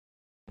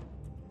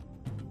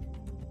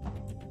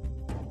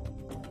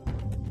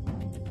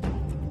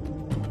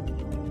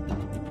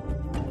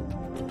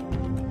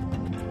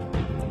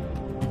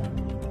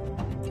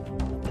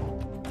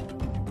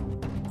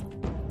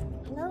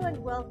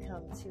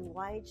to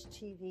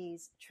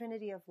YHTV's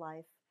Trinity of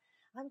Life.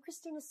 I'm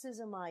Christina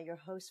Suzuma, your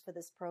host for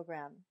this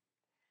program.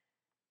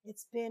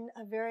 It's been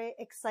a very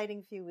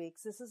exciting few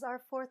weeks. This is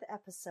our 4th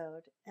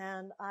episode,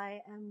 and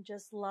I am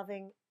just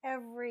loving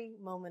every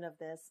moment of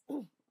this.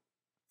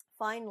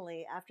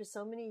 Finally, after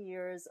so many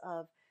years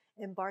of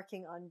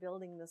embarking on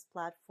building this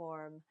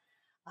platform,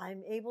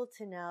 I'm able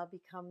to now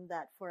become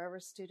that forever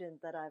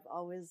student that I've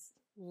always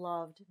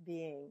loved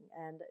being.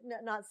 And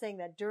not saying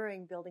that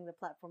during building the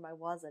platform I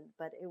wasn't,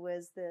 but it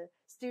was the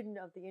student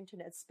of the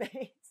internet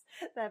space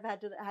that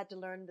I've had to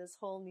learn this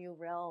whole new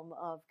realm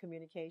of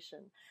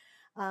communication.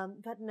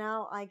 But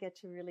now I get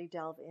to really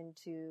delve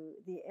into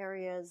the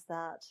areas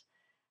that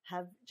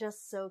have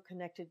just so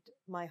connected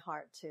my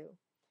heart to.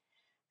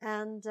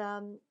 And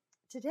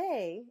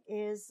today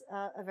is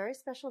a very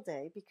special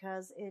day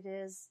because it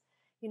is,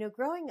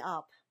 growing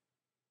up,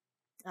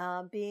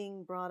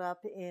 being brought up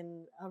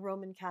in a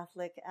Roman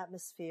Catholic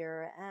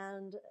atmosphere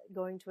and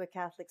going to a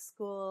Catholic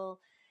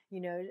school,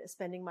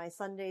 spending my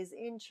Sundays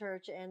in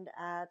church and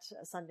at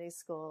Sunday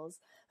schools.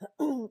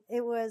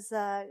 It was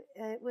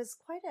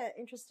quite an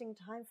interesting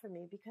time for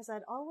me because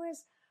I'd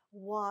always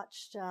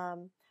watched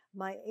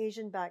my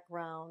Asian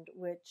background,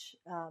 which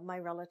my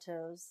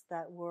relatives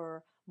that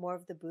were more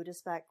of the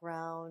Buddhist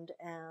background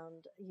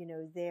and,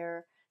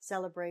 their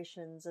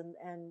celebrations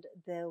and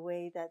the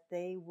way that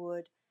they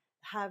would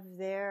have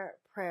their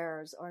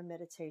prayers or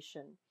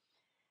meditation.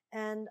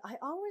 And I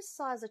always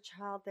saw as a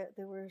child that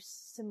there were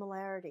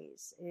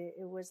similarities. It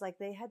was like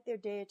they had their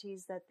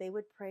deities that they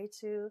would pray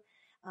to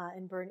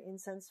and burn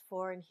incense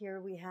for. And here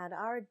we had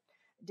our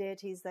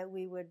deities that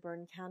we would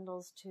burn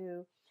candles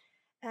to.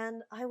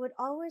 And I would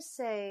always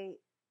say,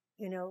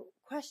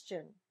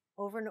 question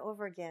over and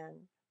over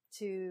again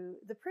to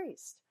the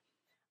priest,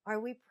 are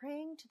we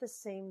praying to the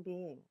same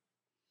being?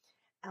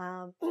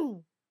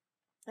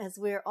 As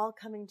we're all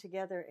coming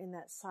together in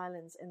that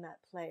silence, in that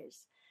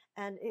place.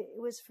 And it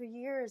was for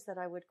years that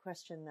I would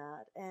question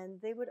that.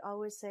 And they would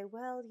always say,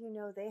 well,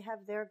 they have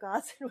their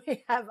gods and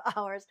we have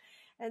ours.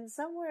 And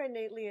somewhere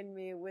innately in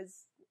me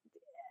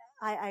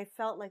I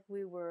felt like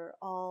we were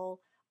all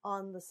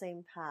on the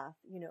same path,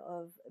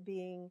 of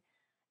being,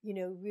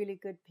 really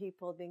good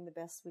people, being the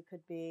best we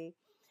could be,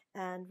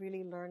 and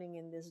really learning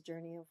in this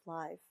journey of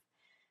life.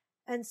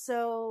 And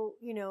so,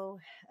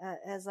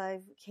 as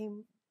I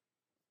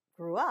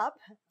grew up,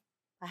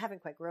 I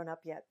haven't quite grown up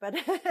yet, but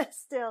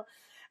still,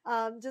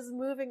 just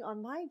moving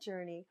on my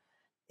journey,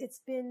 it's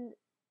been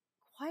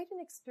quite an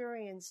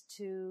experience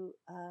to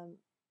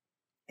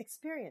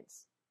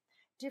experience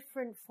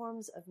different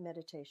forms of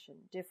meditation,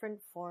 different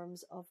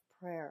forms of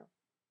prayer,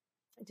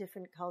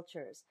 different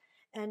cultures.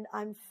 And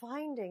I'm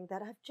finding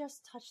that I've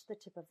just touched the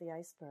tip of the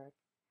iceberg.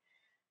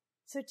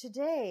 So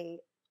today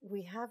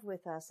we have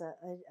with us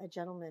a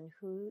gentleman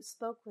who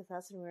spoke with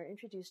us, and we were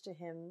introduced to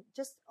him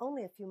just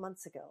only a few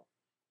months ago.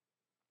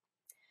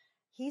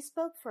 He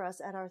spoke for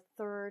us at our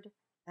 3rd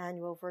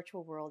annual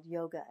Virtual World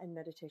Yoga and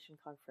Meditation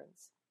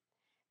Conference.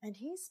 And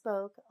he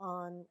spoke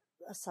on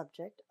a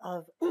subject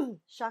of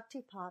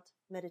Shaktipat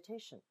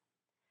meditation,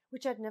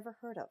 which I'd never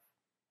heard of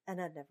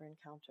and I'd never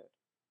encountered.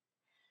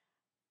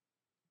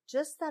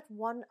 Just that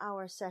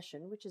 1-hour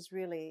session, which is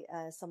really,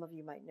 as some of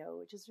you might know,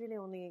 which is really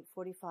only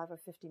 45 or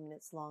 50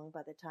 minutes long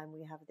by the time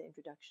we have the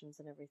introductions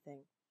and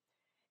everything.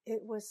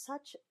 It was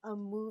such a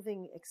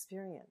moving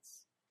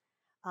experience.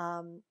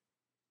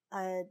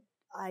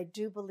 I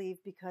do believe,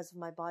 because of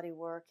my body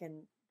work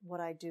and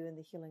what I do in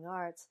the healing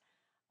arts,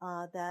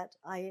 that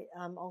I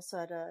am also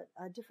at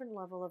a different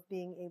level of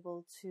being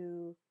able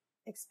to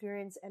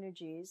experience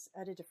energies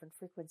at a different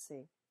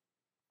frequency.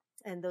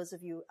 And those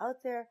of you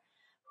out there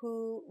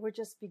who were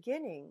just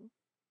beginning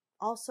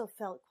also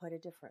felt quite a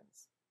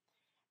difference.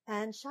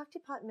 And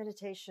Shaktipat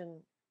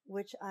meditation,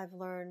 which I've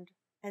learned,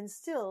 and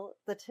still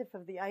the tip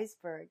of the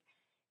iceberg,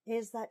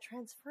 is that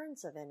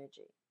transference of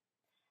energy.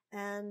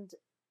 And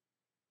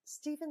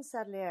Stephen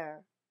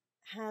Sadler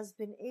has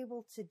been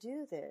able to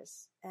do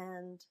this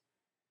and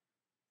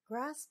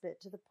grasp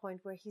it to the point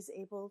where he's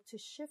able to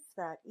shift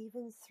that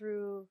even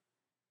through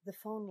the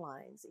phone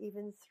lines,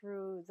 even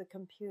through the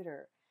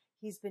computer.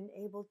 He's been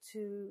able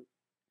to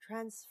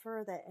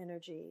transfer that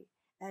energy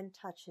and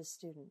touch his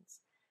students,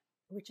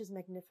 which is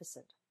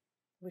magnificent.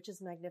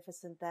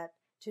 That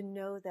to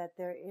know that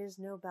there is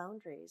no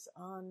boundaries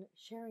on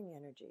sharing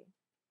energy.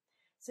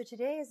 So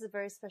today is a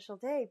very special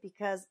day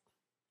because,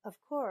 of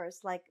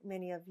course, like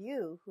many of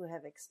you who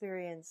have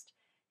experienced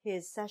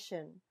his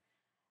session,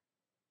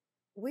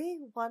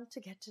 we want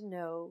to get to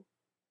know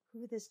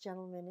who this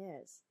gentleman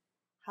is,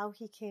 how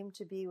he came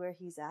to be where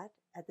he's at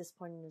this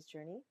point in his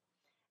journey,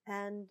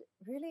 and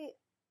really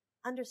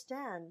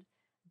understand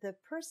the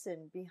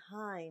person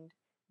behind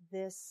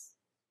these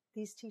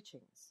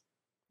teachings,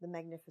 the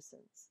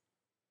magnificence.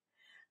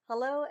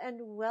 Hello and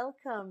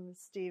welcome,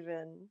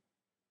 Stephen.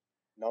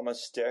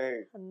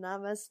 Namaste.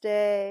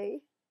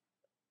 Namaste.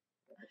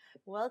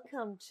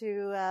 Welcome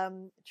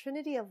to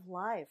Trinity of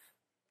Life.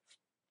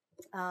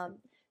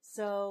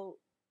 So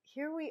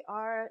here we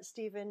are,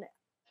 Stephen.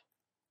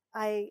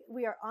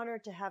 We are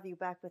honored to have you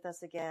back with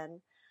us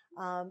again.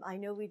 I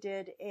know we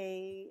did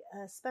a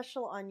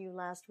special on you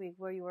last week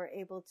where you were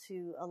able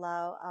to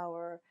allow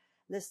our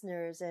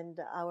listeners and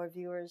our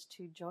viewers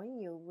to join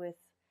you with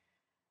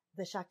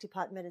the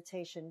Shaktipat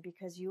meditation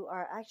because you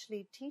are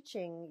actually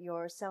teaching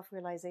your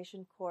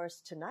self-realization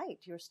course tonight.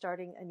 You're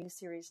starting a new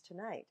series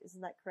tonight.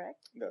 Isn't that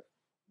correct?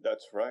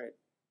 That's right.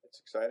 It's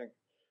exciting.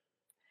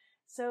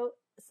 So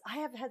I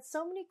have had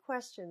so many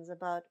questions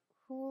about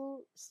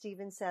who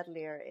Stephen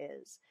Sadleir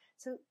is.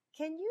 So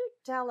can you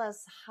tell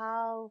us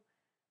how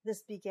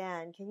this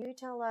began? Can you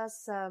tell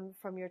us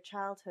from your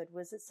childhood,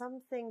 was it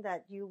something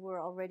that you were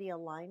already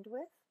aligned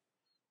with?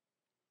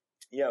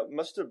 Yeah, it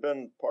must have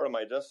been part of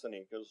my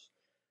destiny because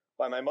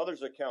by my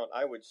mother's account,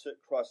 I would sit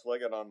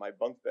cross-legged on my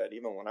bunk bed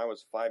even when I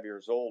was 5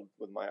 years old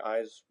with my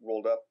eyes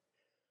rolled up.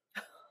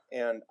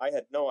 And I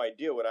had no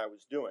idea what I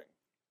was doing.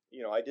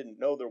 I didn't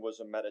know there was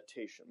a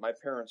meditation. My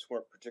parents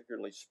weren't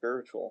particularly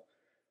spiritual.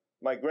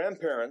 My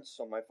grandparents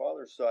on my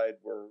father's side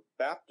were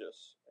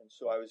Baptists. And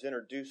so I was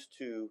introduced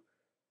to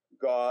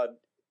God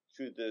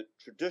through the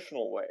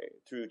traditional way,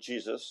 through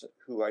Jesus,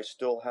 who I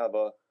still have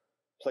a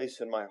place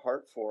in my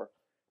heart for.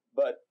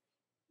 But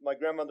my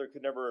grandmother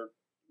could never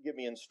give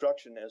me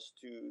instruction as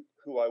to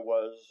who I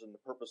was and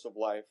the purpose of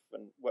life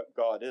and what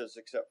God is,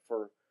 except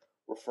for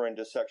referring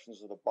to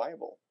sections of the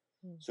Bible.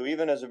 So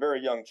even as a very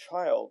young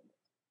child,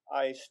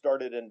 I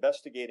started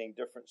investigating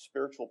different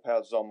spiritual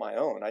paths on my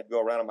own. I'd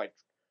go around on my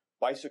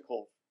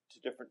bicycle to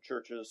different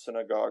churches,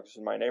 synagogues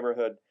in my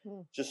neighborhood,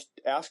 just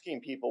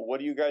asking people, what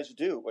do you guys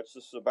do? What's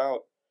this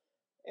about?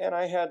 And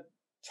I had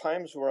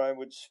times where I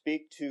would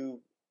speak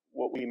to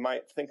what we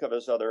might think of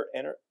as other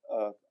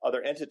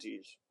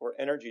entities or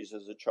energies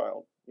as a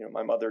child.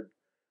 My mother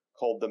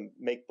called them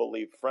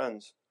make-believe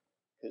friends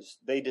because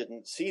they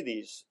didn't see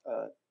these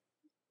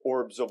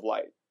orbs of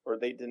light, or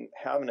they didn't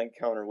have an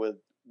encounter with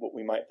what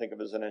we might think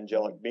of as an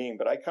angelic being.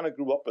 But I kind of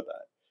grew up with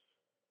that.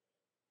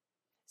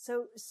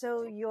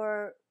 So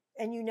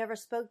you never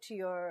spoke to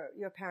your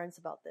parents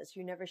about this.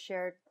 You never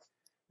shared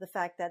the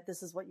fact that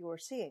this is what you were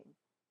seeing.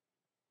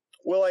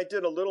 Well, I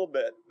did a little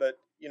bit, but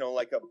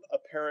like a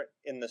parent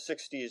in the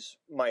 60s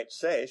might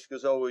say, she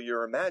goes, "Oh, well,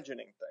 you're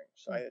imagining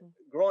things."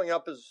 Growing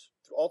up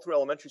all through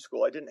elementary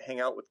school, I didn't hang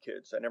out with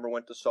kids. I never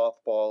went to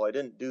softball. I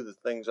didn't do the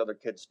things other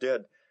kids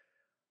did.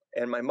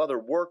 And my mother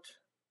worked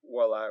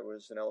while I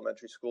was in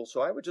elementary school, so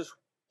I would just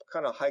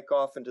kind of hike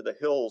off into the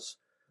hills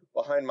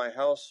behind my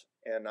house,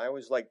 and I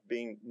always liked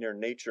being near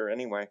nature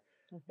anyway,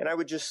 and I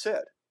would just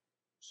sit.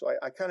 So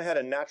I kind of had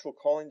a natural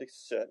calling to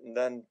sit, and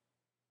then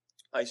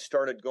I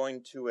started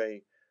going to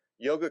a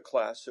yoga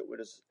class that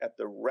was at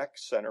the rec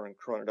center in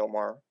Corona del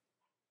Mar,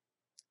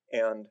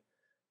 and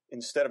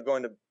instead of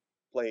going to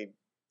play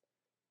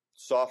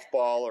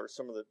softball or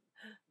some of the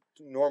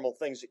normal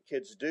things that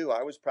kids do,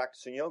 I was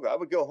practicing yoga. I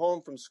would go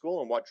home from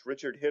school and watch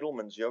Richard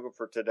Hittleman's Yoga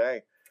for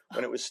Today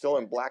when it was still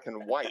in black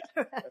and white.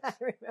 I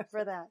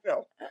remember that.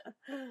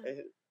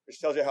 Which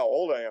tells you how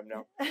old I am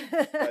now.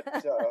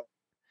 But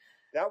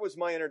that was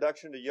my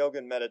introduction to yoga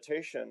and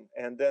meditation.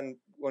 And then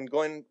when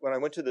I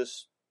went to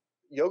this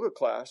yoga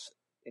class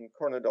in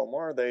Corona del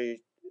Mar, the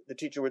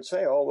teacher would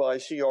say, "Oh, well, I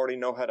see you already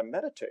know how to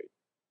meditate."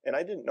 And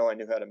I didn't know I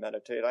knew how to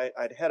meditate.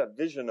 I'd had a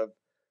vision of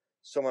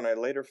someone I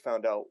later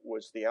found out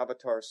was the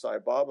Avatar Sai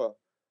Baba.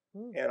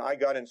 And I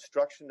got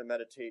instruction to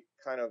meditate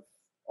kind of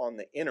on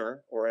the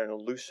inner or in a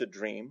lucid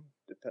dream,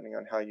 depending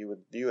on how you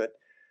would view it.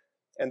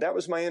 And that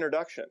was my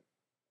introduction,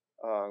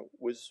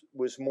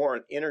 was more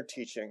an inner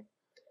teaching.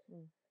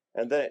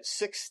 And then at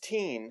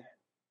 16,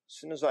 as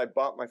soon as I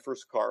bought my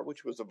first car,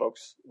 which was a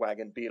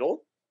Volkswagen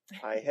Beetle,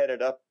 I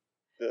headed up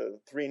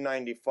the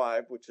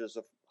 395, which is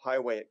a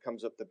highway. It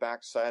comes up the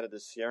backside of the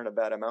Sierra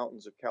Nevada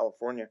mountains of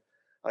California.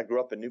 I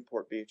grew up in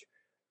Newport Beach.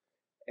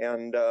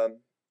 And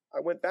I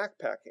went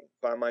backpacking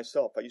by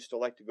myself. I used to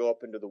like to go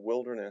up into the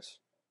wilderness.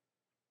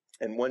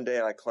 And one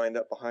day I climbed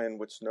up behind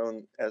what's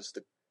known as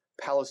the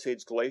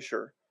Palisades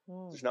Glacier.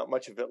 There's not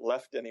much of it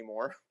left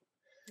anymore.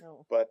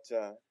 No. But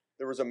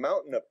there was a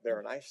mountain up there,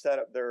 and I sat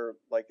up there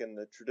like in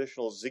the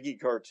traditional Ziggy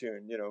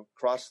cartoon,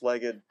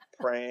 cross-legged,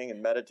 praying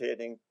and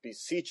meditating,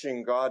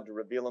 beseeching God to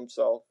reveal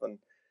himself and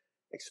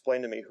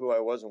explain to me who I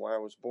was and why I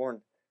was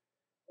born.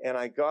 And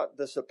I got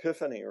this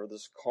epiphany or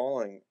this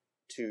calling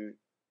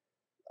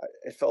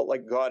it felt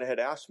like God had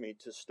asked me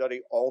to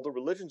study all the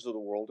religions of the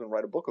world and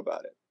write a book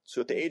about it.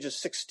 So at the age of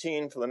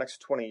 16, for the next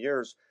 20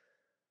 years,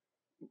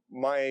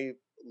 my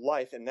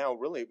life, and now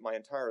really my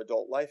entire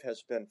adult life,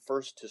 has been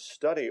first to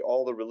study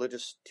all the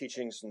religious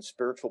teachings and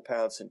spiritual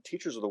paths and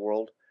teachers of the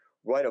world,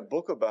 write a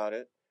book about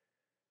it.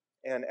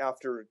 And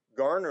after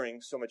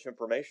garnering so much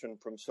information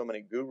from so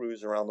many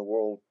gurus around the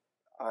world,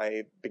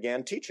 I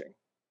began teaching.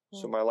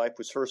 So my life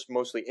was first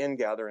mostly in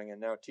gathering and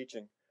now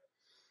teaching.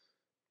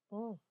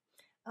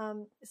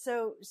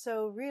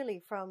 So really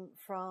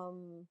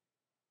from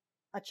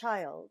a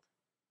child,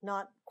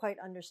 not quite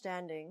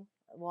understanding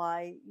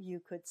why you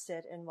could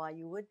sit and why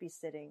you would be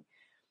sitting,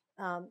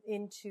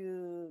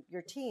 into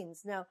your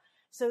teens. Now,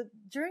 so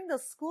during the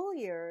school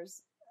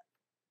years,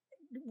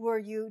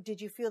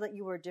 did you feel that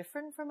you were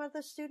different from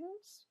other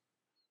students?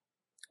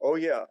 Oh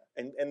yeah,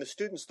 and the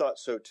students thought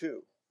so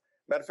too.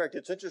 Matter of fact,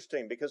 it's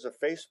interesting because of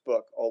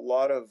Facebook. A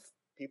lot of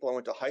people I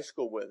went to high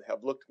school with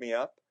have looked me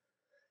up,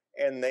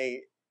 and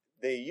they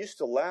used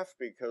to laugh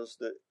because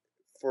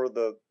for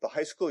the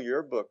high school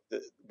yearbook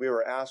that we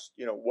were asked,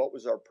 what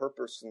was our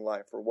purpose in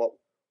life, or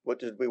what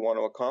did we want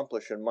to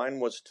accomplish, and mine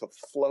was to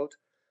float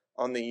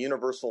on the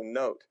universal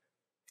note,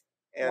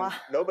 and Wow.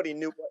 nobody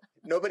knew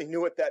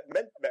what that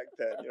meant back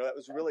then. That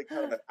was really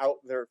kind of an out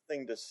there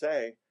thing to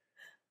say.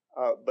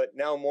 But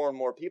now more and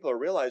more people are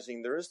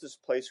realizing there is this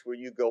place where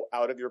you go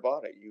out of your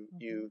body.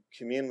 You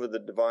commune with the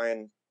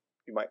divine.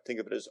 You might think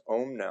of it as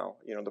Om now,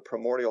 the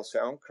primordial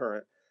sound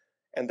current.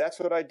 And that's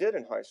what I did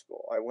in high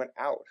school. I went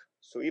out.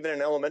 So even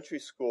in elementary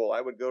school,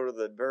 I would go to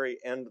the very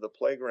end of the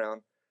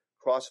playground,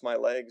 cross my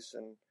legs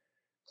and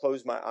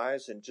close my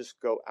eyes and just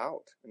go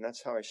out. And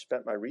that's how I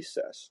spent my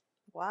recess.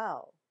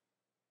 Wow.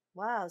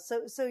 Wow.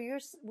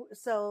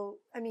 So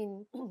I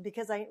mean,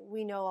 because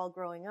we know all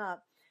growing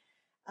up,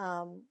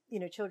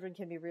 children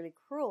can be really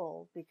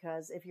cruel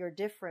because if you're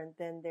different,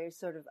 then they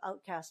sort of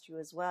outcast you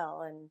as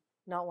well and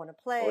not want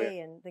to play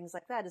and things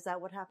like that. Is that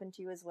what happened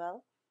to you as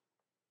well?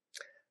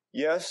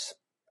 Yes,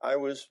 I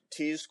was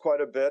teased quite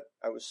a bit.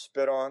 I was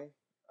spit on.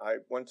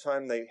 One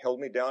time they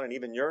held me down and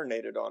even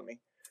urinated on me.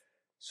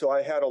 So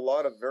I had a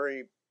lot of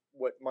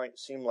what might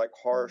seem like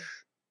harsh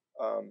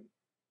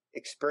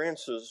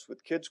experiences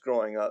with kids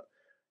growing up.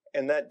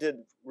 And that did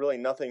really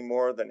nothing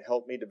more than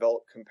help me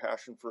develop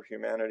compassion for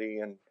humanity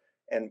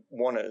and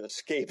want to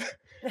escape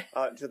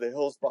to the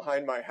hills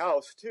behind my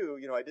house too.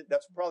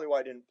 That's probably why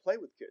I didn't play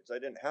with kids. I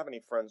didn't have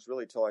any friends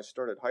really till I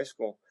started high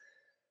school.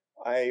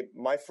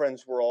 My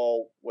friends were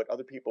all what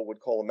other people would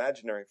call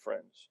imaginary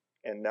friends.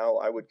 And now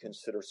I would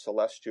consider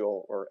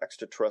celestial or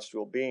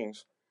extraterrestrial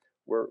beings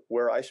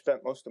where I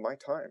spent most of my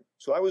time.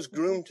 So I was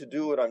groomed to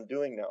do what I'm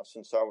doing now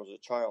since I was a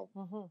child.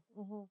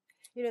 Mm-hmm, mm-hmm.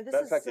 This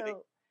is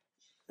so...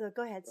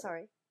 Go ahead.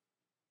 Sorry.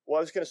 Well,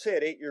 I was going to say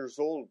at 8 years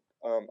old,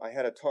 I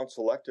had a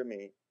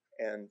tonsillectomy,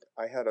 and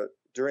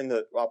during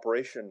the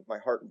operation, my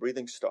heart and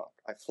breathing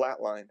stopped. I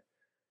flatlined,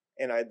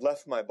 and I'd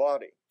left my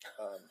body.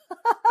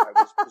 I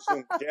was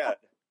presumed dead.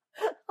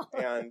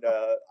 And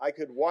I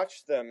could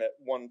watch them at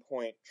one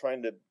point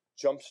trying to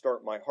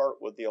jumpstart my heart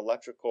with the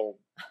electrical,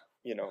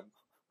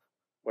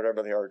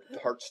 whatever they are,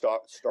 heart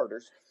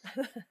starters.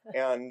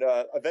 And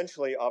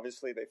eventually,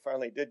 obviously, they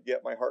finally did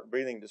get my heart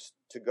breathing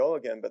to go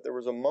again. But there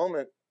was a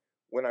moment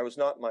when I was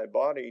not in my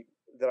body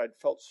that I'd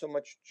felt so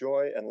much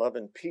joy and love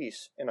and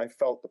peace. And I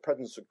felt the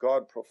presence of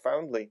God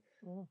profoundly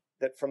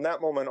that from that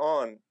moment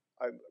on,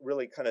 I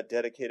really kind of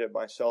dedicated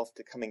myself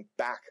to coming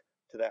back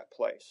to that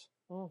place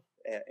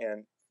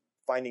and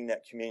finding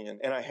that communion.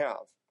 And I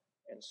have.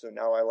 And so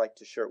now I like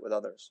to share it with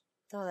others.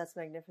 Oh, that's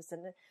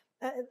magnificent.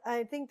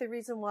 I think the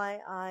reason why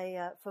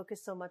I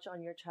focus so much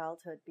on your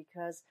childhood,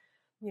 because,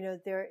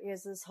 there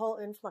is this whole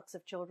influx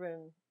of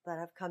children that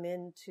have come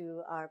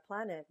into our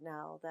planet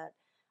now that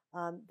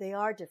they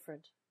are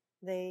different.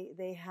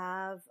 They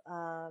have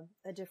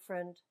a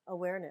different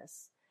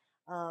awareness.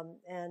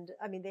 And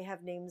I mean, they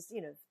have names,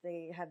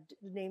 they have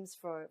names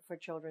for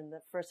children.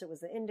 First it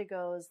was the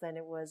indigos, then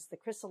it was the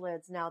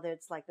chrysalids. Now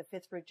it's like the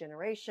fifth root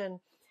generation.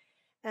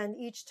 And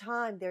each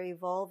time they're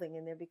evolving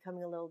and they're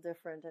becoming a little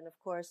different. And of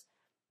course,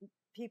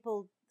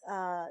 people,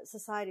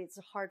 society, it's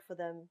hard for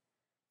them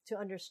to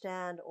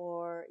understand,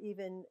 or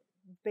even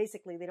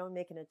basically they don't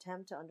make an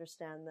attempt to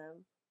understand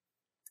them,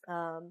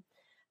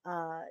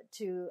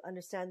 to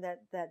understand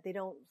that they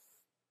don't,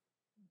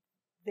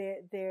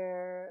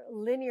 their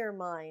linear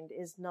mind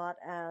is not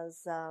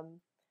as,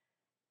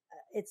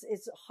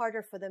 it's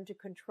harder for them to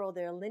control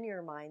their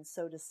linear mind,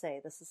 so to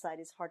say. The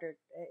society is harder,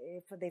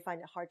 if they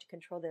find it hard to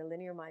control their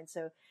linear mind.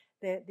 So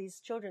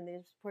these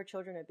poor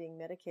children are being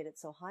medicated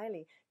so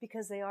highly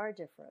because they are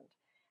different,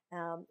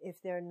 if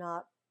they're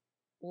not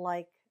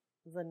like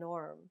the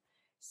norm.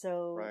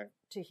 So right.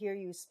 To hear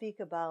you speak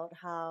about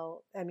how,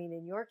 I mean,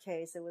 in your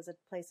case, it was a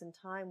place in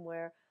time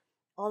where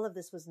all of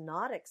this was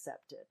not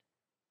accepted,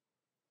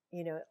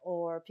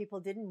 or people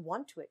didn't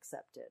want to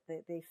accept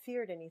it. They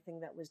feared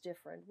anything that was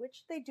different,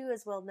 which they do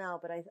as well now.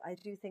 But I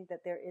do think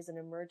that there is an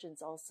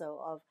emergence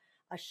also of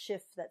a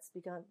shift that's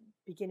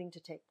beginning to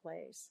take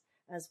place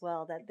as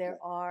well, that there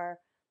are,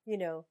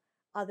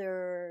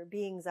 other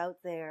beings out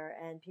there,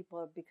 and people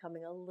are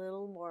becoming a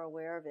little more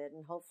aware of it.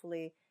 And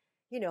hopefully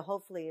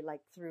like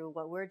through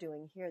what we're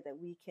doing here, that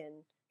we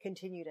can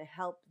continue to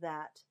help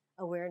that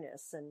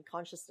awareness and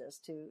consciousness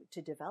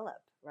to develop,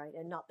 right?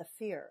 And not the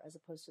fear, as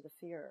opposed to the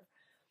fear.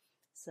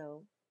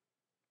 So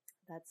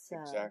that's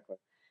exactly.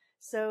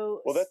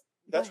 So well,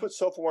 that's what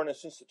Self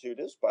Awareness Institute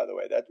is, by the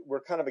way. That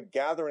we're kind of a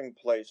gathering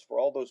place for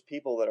all those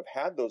people that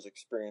have had those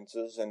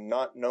experiences and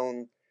not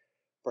known,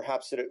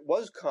 perhaps, that it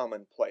was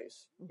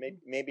commonplace. Mm-hmm.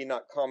 Maybe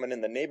not common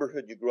in the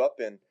neighborhood you grew up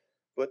in,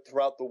 but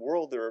throughout the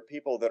world there are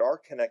people that are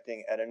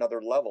connecting at another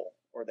level,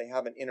 or they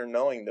have an inner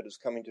knowing that is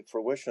coming to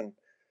fruition.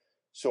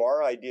 So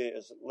our idea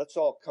is, let's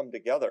all come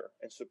together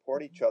and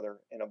support each other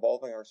in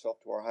evolving ourselves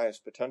to our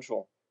highest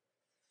potential.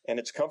 And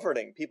it's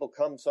comforting. People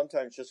come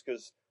sometimes just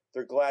because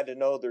they're glad to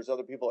know there's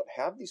other people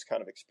that have these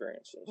kind of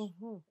experiences.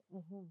 Mm-hmm,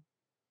 mm-hmm.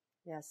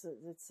 Yes,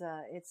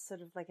 it's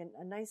sort of like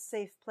a nice,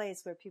 safe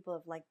place where people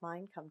of like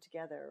mind come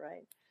together,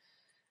 right?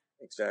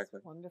 Exactly.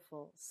 That's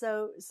wonderful.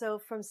 So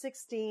from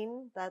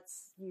 16,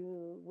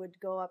 you would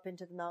go up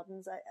into the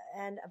mountains,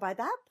 and by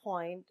that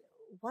point,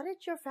 what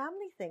did your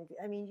family think?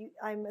 I mean,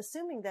 I'm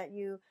assuming that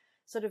you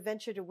sort of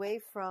ventured away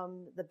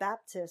from the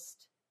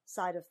Baptist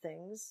side of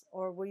things,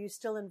 or were you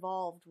still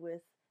involved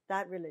with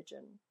that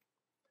religion?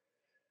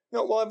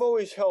 No, well, I've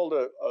always held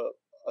a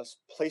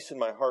place in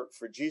my heart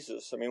for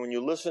Jesus. I mean, when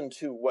you listen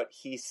to what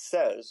he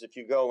says, if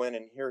you go in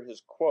and hear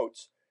his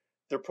quotes,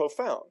 they're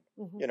profound,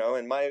 Mm-hmm. you know,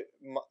 and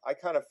I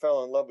kind of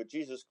fell in love with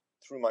Jesus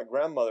through my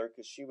grandmother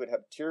because she would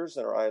have tears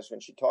in her eyes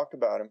when she talked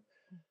about him.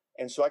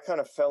 And so I kind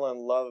of fell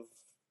in love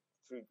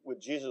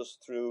with Jesus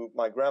through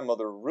my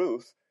grandmother,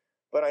 Ruth,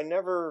 but I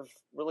never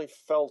really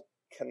felt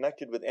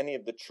connected with any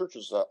of the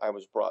churches that I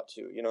was brought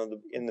to. You know,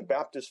 in the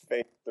Baptist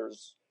faith,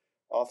 there's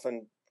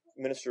often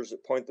ministers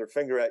that point their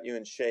finger at you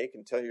and shake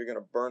and tell you you're going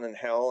to burn in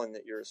hell and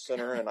that you're a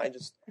sinner. And I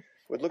just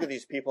would look at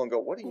these people and go,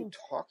 what are you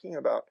talking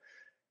about?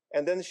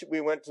 And then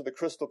we went to the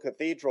Crystal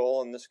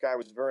Cathedral, and this guy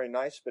was very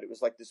nice, but it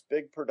was like this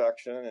big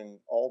production and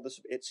all this.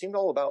 It seemed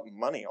all about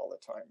money all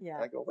the time. Yeah.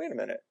 And I go, wait a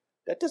minute.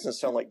 That doesn't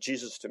sound like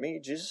Jesus to me.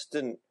 Jesus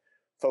didn't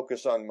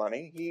focus on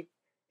money.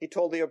 He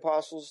told the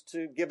apostles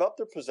to give up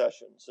their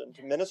possessions and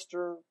to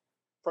minister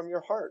from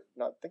your heart,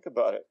 not think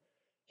about it.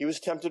 He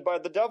was tempted by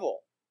the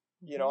devil.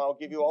 You know, I'll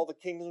give you all the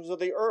kingdoms of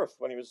the earth.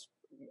 When he was,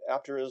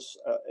 after his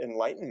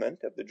enlightenment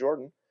at the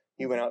Jordan,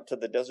 he went out to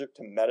the desert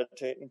to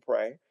meditate and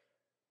pray.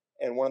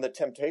 And one of the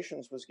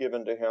temptations was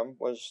given to him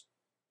was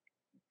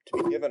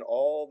to be given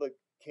all the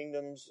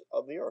kingdoms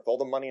of the earth, all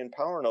the money and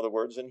power, in other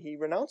words, and he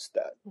renounced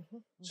that.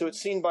 So it's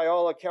seen by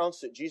all accounts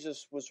that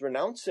Jesus was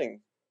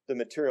renouncing the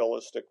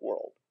materialistic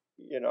world,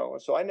 you know.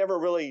 So I never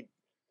really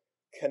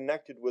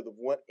connected with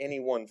any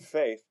one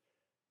faith.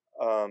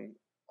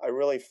 I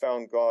really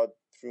found God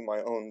through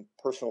my own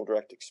personal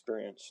direct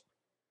experience.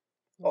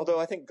 Although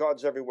I think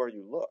God's everywhere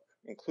you look,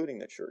 including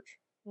the church.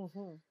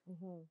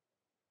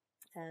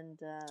 And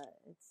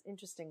it's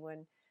interesting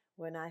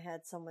when I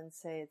had someone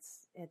say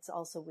it's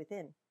also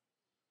within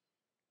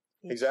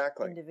each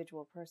exactly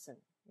individual person.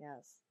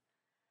 Yes.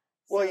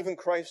 Well, even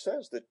Christ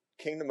says the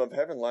kingdom of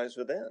heaven lies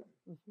within.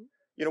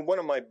 You know, one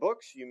of my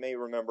books you may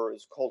remember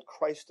is called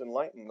Christ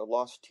Enlightened, The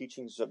Lost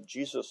Teachings of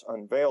Jesus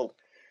Unveiled.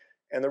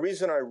 And the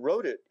reason I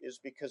wrote it is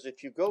because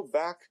if you go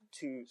back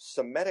to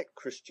Semitic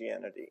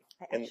Christianity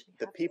and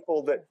the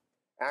people that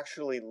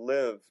actually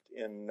lived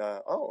in,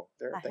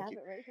 thank you.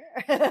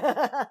 I have it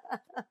right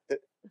here.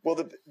 Well,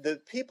 the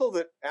people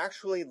that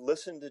actually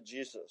listened to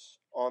Jesus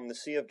on the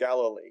Sea of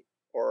Galilee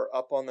or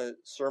up on the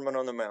Sermon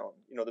on the Mount,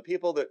 you know, the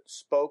people that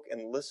spoke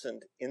and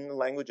listened in the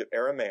language of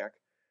Aramaic,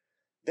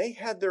 they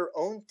had their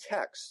own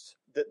texts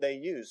that they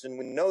used. And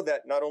we know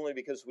that not only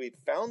because we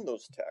found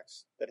those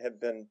texts that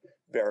have been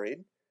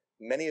buried,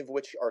 many of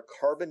which are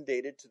carbon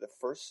dated to the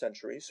 1st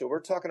century. So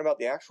we're talking about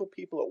the actual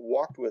people that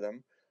walked with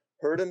him,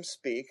 heard him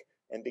speak,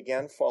 and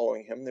began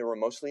following him. They were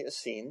mostly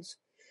Essenes.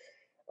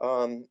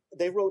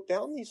 They wrote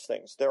down these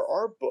things. There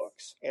are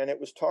books, and it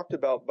was talked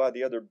about by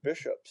the other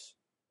bishops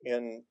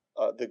in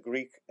the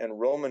Greek and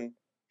Roman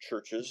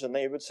churches, and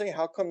they would say,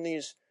 how come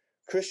these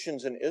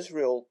Christians in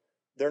Israel,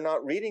 they're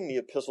not reading the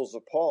epistles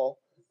of Paul,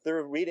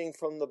 they're reading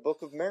from the book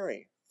of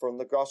Mary, from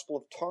the Gospel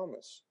of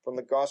Thomas, from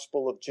the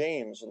Gospel of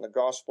James, and the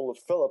Gospel of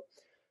Philip,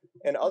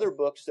 and other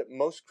books that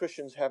most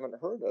Christians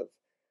haven't heard of.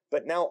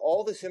 But now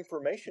all this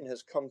information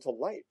has come to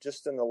light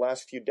just in the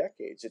last few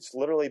decades. It's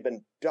literally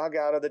been dug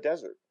out of the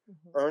desert.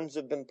 Urns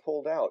have been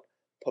pulled out.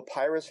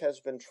 Papyrus has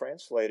been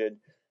translated.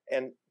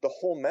 And the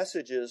whole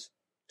message is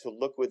to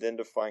look within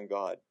to find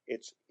God.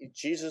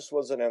 Jesus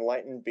was an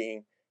enlightened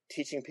being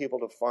teaching people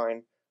to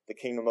find the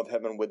kingdom of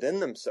heaven within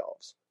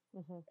themselves.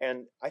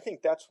 And I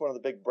think that's one of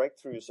the big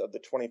breakthroughs of the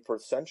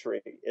 21st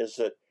century is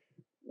that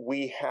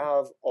we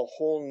have a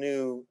whole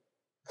new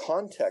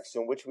context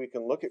in which we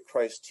can look at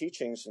Christ's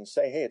teachings and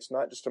say, hey, it's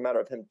not just a matter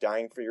of him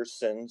dying for your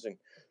sins and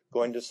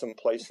going to some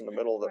place in the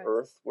middle of the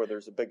earth where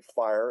there's a big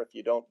fire if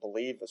you don't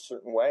believe a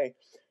certain way.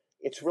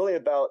 It's really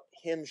about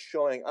him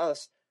showing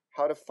us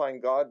how to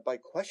find God by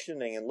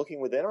questioning and looking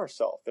within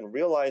ourselves and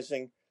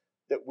realizing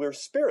that we're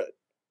spirit.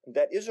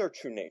 That is our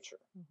true nature.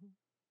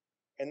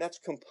 And that's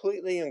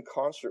completely in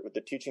concert with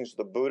the teachings of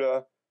the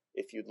Buddha.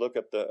 If you look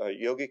at the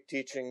yogic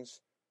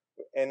teachings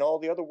and all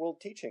the other world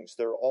teachings,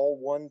 they're all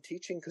one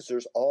teaching because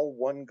there's all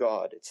one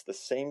God. It's the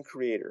same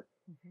creator.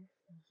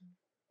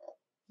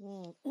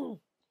 Well,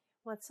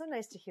 it's so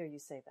nice to hear you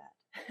say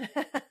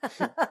that.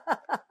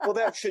 Well,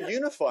 that should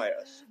unify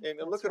us. And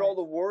look at all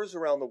the wars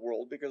around the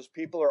world because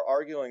people are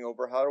arguing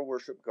over how to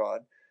worship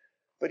God.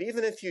 But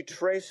even if you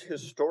trace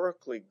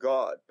historically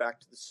God back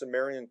to the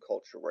Sumerian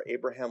culture where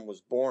Abraham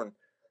was born,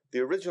 the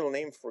original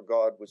name for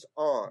God was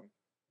An.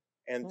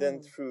 And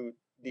then through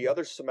the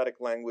other Semitic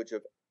language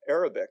of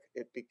Arabic,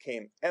 it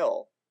became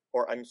Al,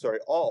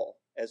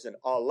 as in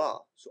Allah.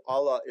 So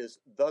Allah is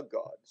the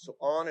God. So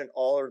An and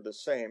Al are the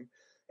same.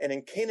 And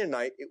in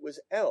Canaanite, it was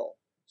El.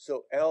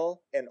 So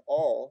El and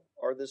All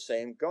are the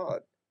same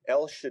God.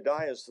 El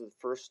Shaddai is the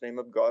first name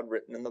of God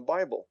written in the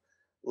Bible.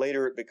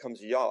 Later it becomes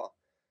Yah.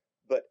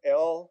 But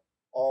El,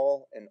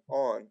 All, and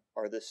On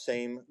are the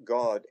same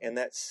God. And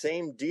that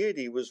same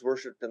deity was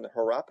worshipped in the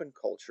Harappan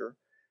culture,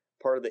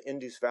 part of the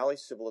Indus Valley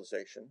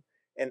civilization.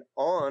 And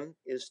On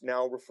is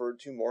now referred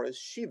to more as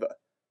Shiva.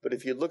 But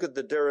if you look at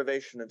the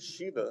derivation of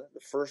Shiva,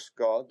 the first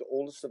god, the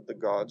oldest of the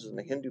gods in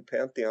the Hindu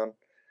pantheon,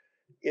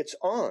 it's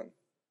On,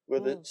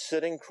 with it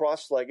sitting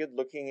cross-legged,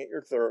 looking at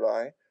your third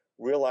eye,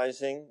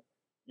 realizing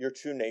your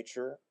true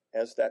nature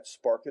as that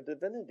spark of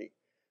divinity.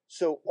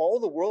 So all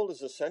the world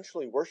is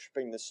essentially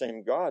worshiping the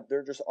same God.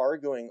 They're just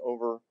arguing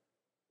over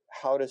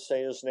how to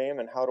say his name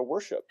and how to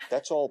worship.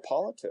 That's all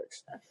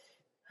politics.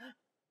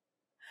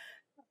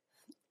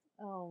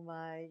 Oh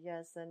my,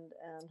 yes, and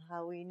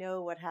how we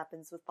know what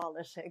happens with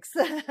politics.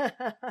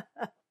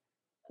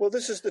 Well,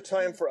 this is the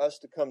time for us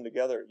to come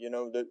together. You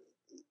know,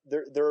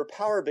 there are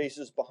power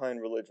bases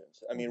behind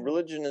religions. I mean,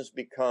 religion has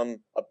become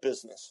a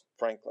business,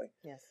 frankly.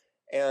 Yes.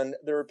 And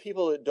there are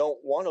people that don't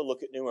want to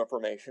look at new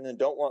information and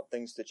don't want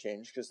things to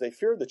change because they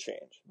fear the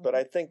change. But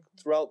I think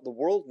throughout the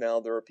world now,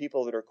 there are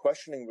people that are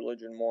questioning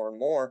religion more and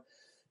more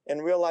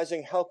and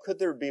realizing how could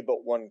there be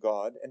but one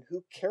God, and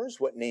who cares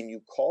what name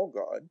you call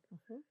God?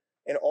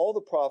 And all the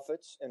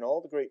prophets and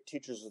all the great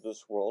teachers of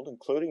this world,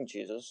 including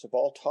Jesus, have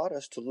all taught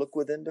us to look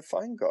within to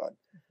find God.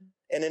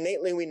 And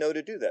innately we know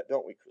to do that,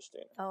 don't we,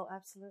 Christina? Oh,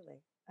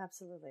 absolutely.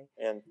 Absolutely.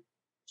 And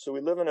so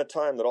we live in a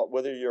time that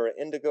whether you're an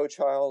indigo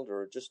child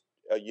or just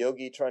a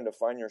yogi trying to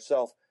find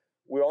yourself,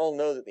 we all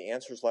know that the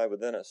answers lie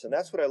within us. And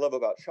that's what I love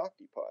about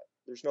Shaktipat.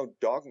 There's no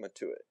dogma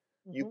to it.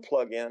 You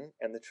plug in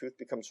and the truth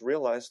becomes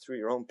realized through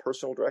your own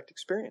personal direct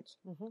experience.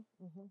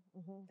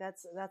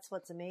 That's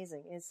what's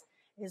amazing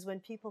is when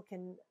people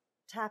can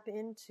tap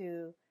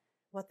into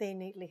what they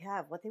innately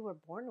have, what they were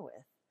born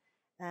with.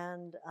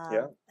 And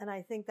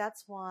I think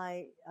that's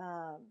why,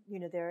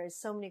 there is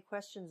so many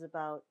questions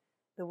about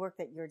the work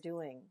that you're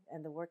doing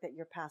and the work that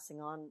you're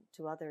passing on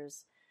to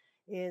others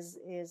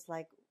is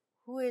like,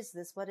 who is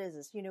this? What is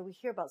this? You know, we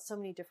hear about so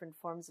many different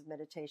forms of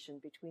meditation,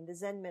 between the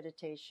Zen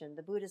meditation,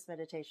 the Buddhist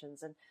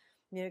meditations, and,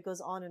 it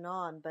goes on and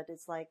on, but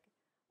it's like,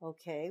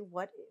 okay,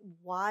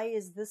 why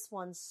is this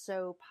one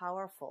so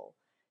powerful?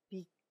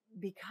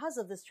 Because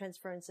of this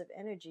transference of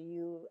energy,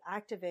 you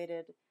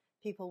activated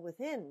people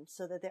within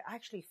so that they're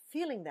actually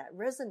feeling that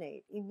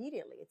resonate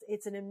immediately.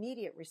 It's an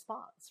immediate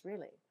response,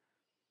 really.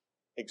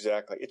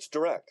 Exactly. It's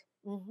direct.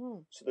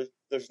 So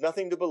there's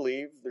nothing to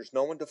believe. There's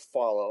no one to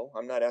follow.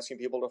 I'm not asking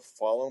people to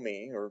follow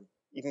me or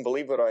even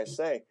believe what I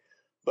say,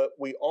 but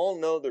we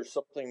all know there's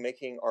something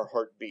making our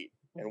heart beat,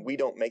 and we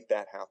don't make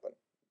that happen.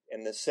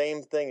 And the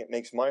same thing, it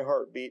makes my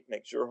heart beat,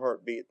 makes your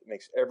heart beat, it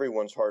makes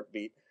everyone's heart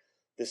beat.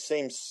 The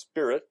same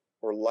spirit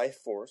or life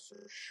force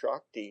or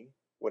Shakti,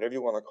 whatever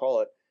you want to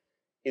call it,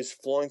 is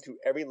flowing through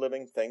every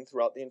living thing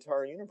throughout the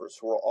entire universe.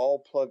 We're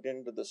all plugged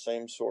into the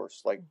same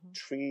source, like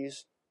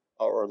trees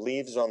or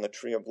leaves on the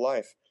tree of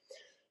life.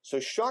 So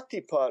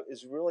Shaktipat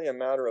is really a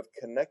matter of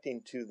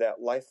connecting to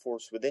that life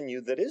force within you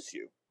that is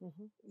you.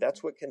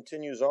 That's what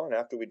continues on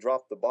after we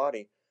drop the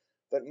body.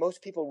 But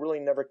most people really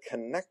never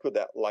connect with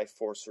that life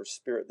force or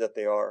spirit that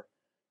they are.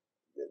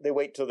 They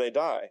wait till they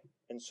die.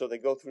 And so they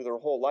go through their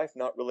whole life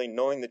not really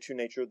knowing the true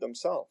nature of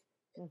themselves.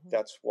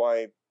 That's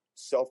why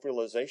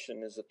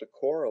self-realization is at the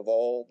core of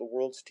all the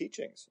world's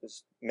teachings,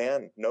 is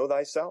man, know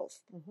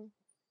thyself.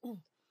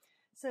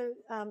 So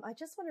I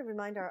just want to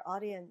remind our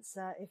audience,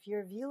 if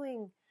you're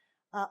viewing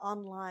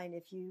online,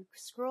 if you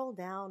scroll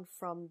down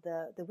from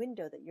the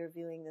window that you're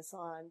viewing this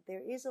on,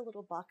 there is a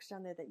little box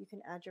down there that you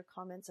can add your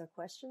comments or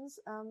questions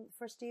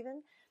for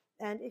Stephen.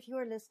 And if you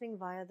are listening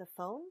via the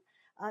phone,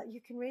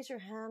 you can raise your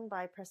hand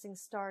by pressing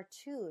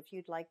 *2 if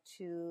you'd like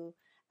to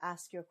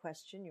ask your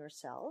question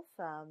yourself.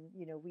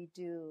 We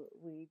do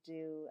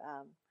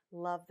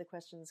love the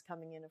questions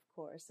coming in, of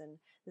course, and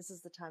this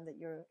is the time that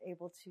you're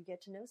able to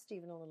get to know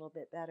Stephen a little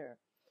bit better.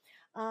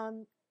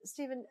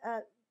 Stephen,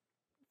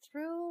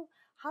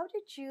 how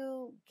did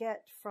you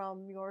get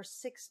from your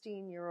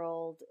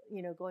 16-year-old,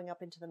 going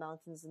up into the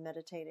mountains and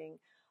meditating,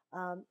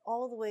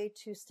 all the way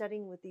to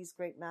studying with these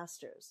great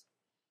masters?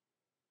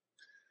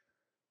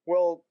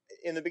 Well,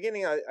 in the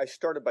beginning, I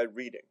started by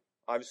reading.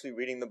 Obviously,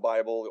 reading the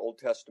Bible, the Old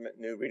Testament,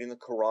 New, reading the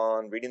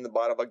Quran, reading the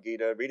Bhagavad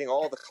Gita, reading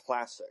all the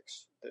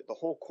classics, the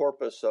whole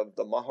corpus of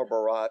the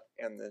Mahabharata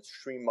and the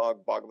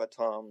Srimad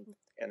Bhagavatam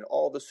and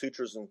all the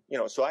sutras. And,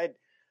 so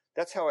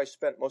that's how I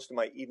spent most of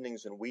my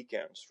evenings and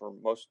weekends for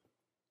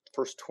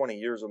first 20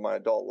 years of my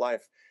adult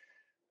life.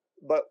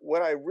 But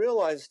what I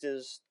realized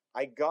is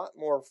I got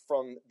more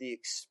from the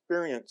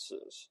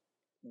experiences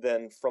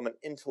than from an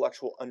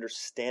intellectual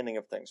understanding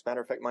of things.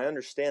 Matter of fact, my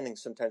understanding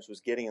sometimes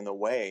was getting in the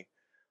way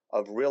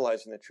of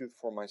realizing the truth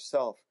for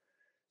myself.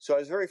 So I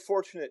was very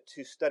fortunate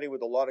to study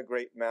with a lot of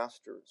great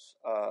masters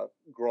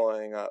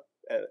growing up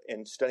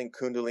and studying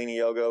Kundalini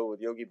Yoga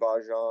with Yogi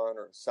Bhajan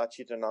or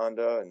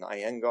Satchitananda and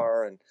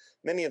Iyengar and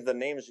many of the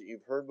names that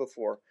you've heard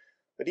before.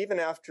 But even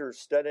after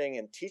studying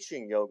and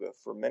teaching yoga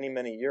for many,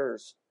 many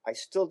years, I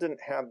still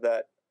didn't have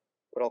that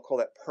what I'll call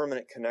that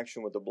permanent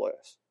connection with the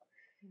bliss.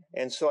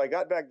 Mm-hmm. And so I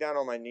got back down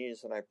on my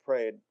knees and I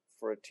prayed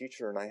for a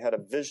teacher, and I had a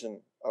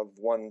vision of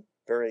one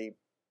very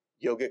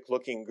yogic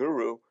looking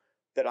guru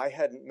that I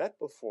hadn't met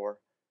before.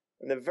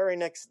 And the very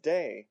next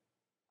day,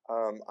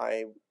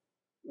 I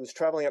was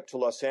traveling up to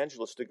Los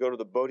Angeles to go to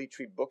the Bodhi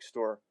Tree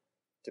bookstore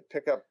to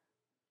pick up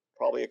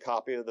probably a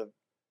copy of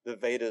the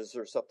Vedas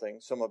or something,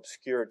 some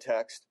obscure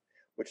text,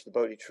 which the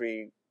Bodhi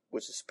Tree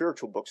was a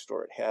spiritual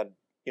bookstore. It had,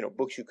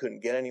 books you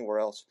couldn't get anywhere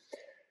else.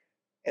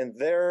 And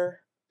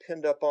there,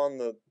 pinned up on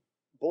the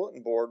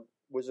bulletin board,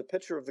 was a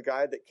picture of the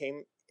guy that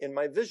came in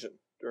my vision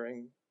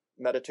during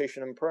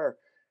meditation and prayer.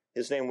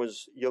 His name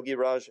was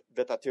Yogiraj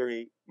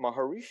Vettatiri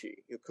Maharishi,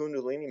 a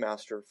Kundalini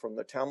master from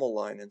the Tamil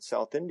line in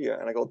South India.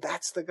 And I go,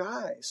 that's the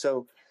guy.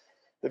 So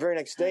the very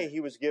next day,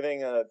 he was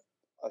giving a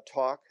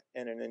talk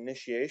and an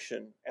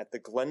initiation at the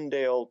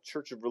Glendale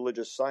Church of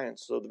Religious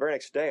Science. So the very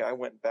next day, I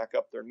went back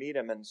up there to meet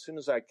him. And as soon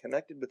as I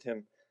connected with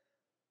him,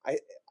 I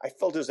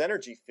felt his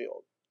energy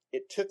field.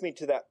 It took me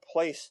to that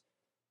place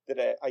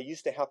that I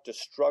used to have to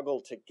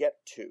struggle to get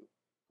to.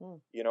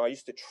 I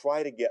used to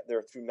try to get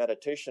there through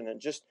meditation, and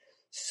just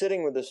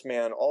sitting with this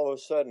man, all of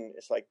a sudden,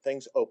 it's like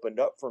things opened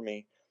up for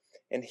me.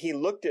 And he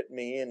looked at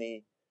me and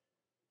he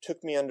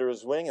took me under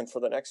his wing. And for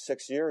the next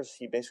 6 years,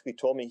 he basically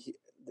told me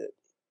that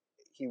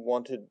he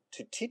wanted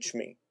to teach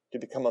me to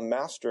become a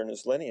master in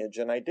his lineage.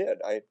 And I did.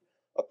 I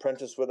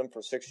apprenticed with him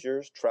for 6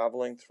 years,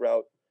 traveling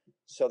throughout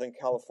Southern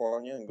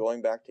California and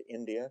going back to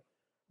India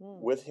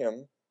with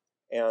him.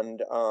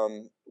 And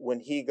when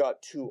he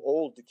got too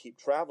old to keep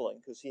traveling,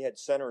 because he had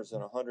centers in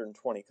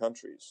 120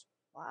 countries,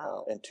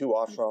 wow, and 2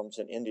 ashrams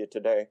in India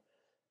today,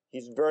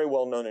 he's very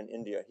well known in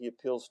India. He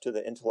appeals to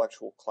the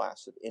intellectual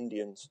class of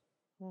Indians,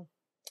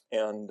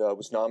 and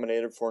was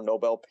nominated for a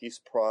Nobel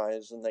Peace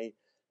Prize, and they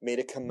made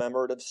a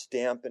commemorative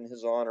stamp in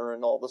his honor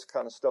and all this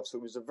kind of stuff. So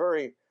he was a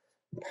very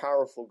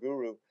powerful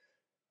guru.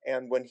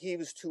 And when he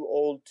was too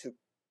old to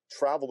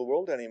travel the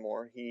world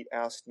anymore, he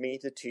asked me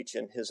to teach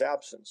in his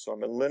absence. So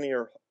I'm a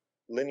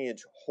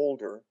lineage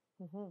holder,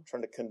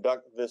 trying to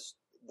conduct this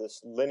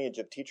lineage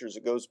of teachers.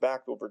 It goes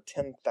back over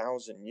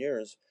 10,000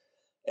 years,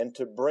 and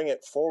to bring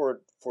it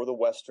forward for the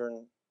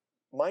Western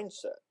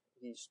mindset.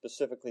 He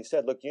specifically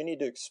said, look, you need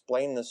to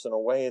explain this in a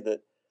way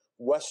that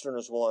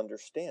Westerners will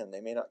understand.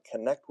 They may not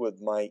connect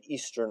with my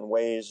Eastern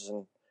ways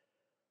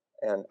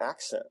and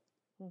accent.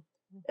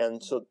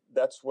 And so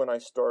that's when I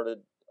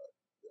started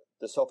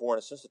the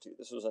Self-Awareness Institute.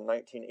 This was in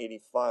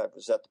 1985. It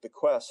was at the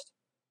bequest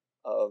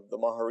of the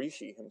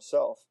Maharishi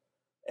himself.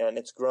 And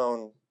it's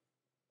grown,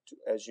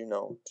 as you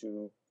know,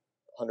 to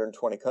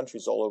 120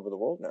 countries all over the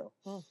world now.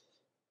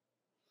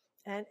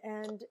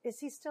 And is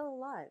he still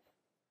alive?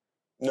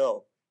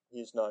 No,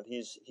 he's not.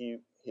 He's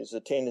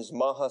attained his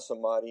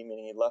Mahasamadhi,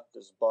 meaning he left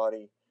his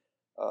body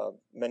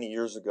many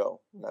years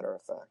ago, matter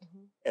of fact.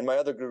 And my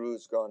other guru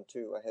is gone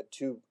too. I had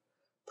 2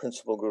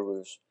 principal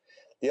gurus.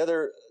 The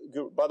other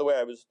guru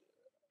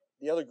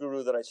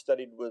that I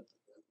studied with,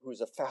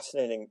 who's a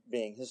fascinating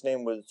being, his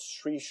name was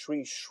Sri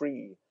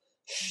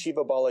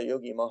Shiva Bala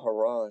Yogi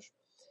Maharaj.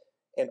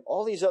 And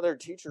all these other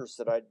teachers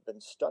that I'd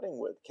been studying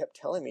with kept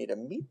telling me to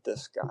meet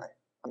this guy.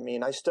 I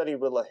mean, I studied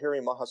with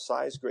Lahiri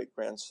Mahasai's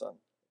great-grandson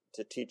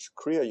to teach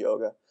Kriya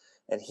Yoga,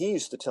 and he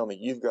used to tell me,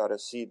 you've got to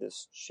see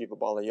this Shiva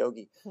Bala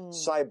Yogi.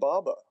 Sai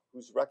Baba,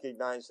 who's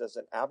recognized as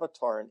an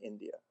avatar in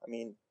India. I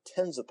mean,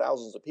 tens of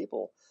thousands of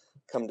people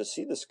come to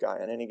see this guy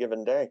on any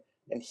given day.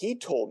 And he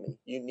told me,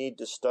 you need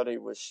to study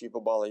with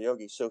Shiva Bala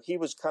Yogi. So he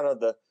was kind of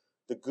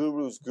the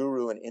guru's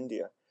guru in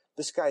India.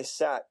 This guy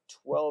sat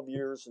 12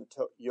 years in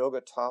yoga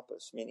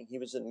tapas, meaning he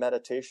was in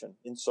meditation,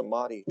 in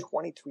samadhi,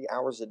 23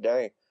 hours a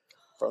day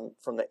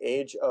from the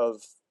age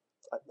of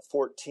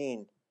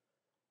 14.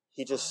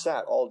 He just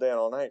sat all day and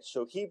all night.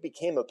 So he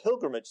became a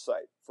pilgrimage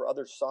site for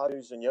other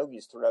sadhus and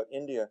yogis throughout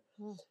India.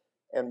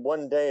 And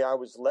one day I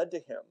was led to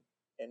him.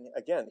 And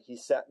again, he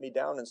sat me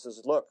down and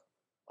says, look,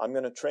 I'm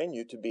going to train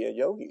you to be a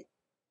yogi.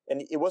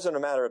 And it wasn't a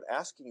matter of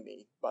asking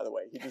me, by the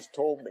way. He just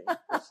told me.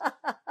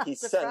 He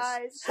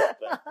sensed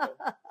something.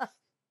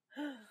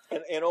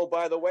 And oh,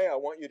 by the way, I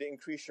want you to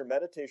increase your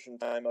meditation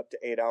time up to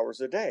 8 hours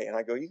a day. And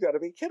I go, you got to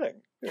be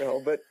kidding.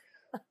 But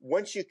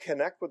once you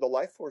connect with the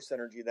life force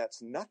energy,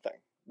 that's nothing,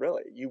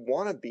 really. You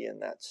want to be in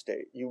that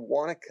state. You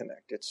want to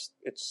connect.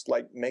 It's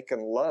like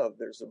making love.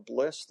 There's a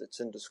bliss that's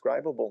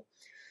indescribable.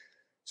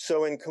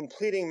 So in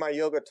completing my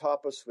yoga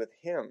tapas with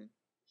him,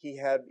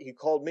 he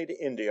called me to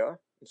India.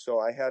 So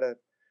I had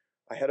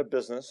a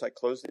business. I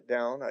closed it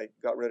down. I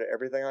got rid of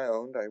everything I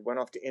owned. I went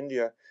off to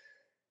India.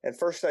 And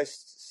first I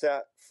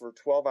sat for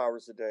 12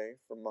 hours a day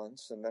for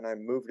months, and then I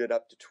moved it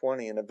up to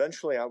 20. And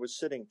eventually I was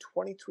sitting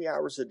 23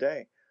 hours a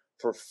day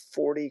for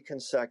 40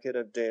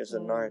 consecutive days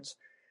and nights.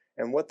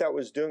 And what that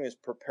was doing is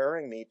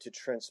preparing me to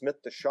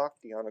transmit the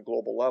Shakti on a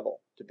global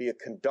level, to be a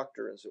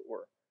conductor, as it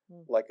were,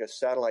 like a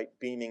satellite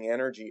beaming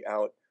energy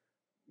out.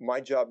 My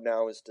job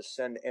now is to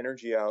send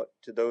energy out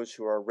to those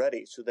who are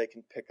ready so they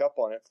can pick up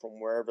on it from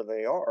wherever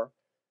they are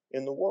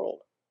in the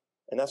world.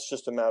 And that's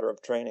just a matter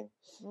of training.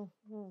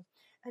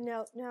 And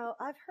now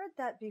I've heard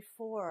that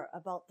before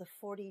about the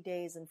 40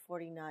 days and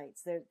 40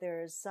 nights.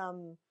 There's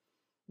some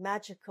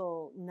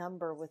magical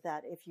number with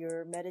that. If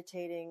you're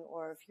meditating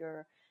or if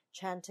you're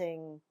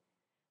chanting,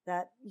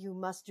 that you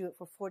must do it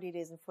for 40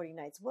 days and 40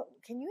 nights. What,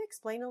 can you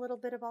explain a little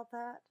bit about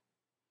that?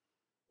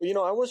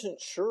 I wasn't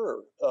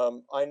sure.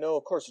 I know,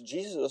 of course,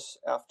 Jesus,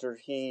 after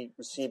he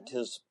received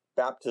his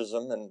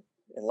baptism and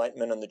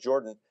enlightenment in the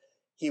Jordan,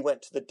 he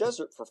went to the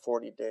desert for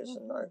 40 days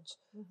and nights.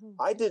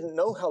 I didn't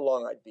know how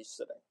long I'd be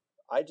sitting.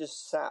 I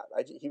just sat.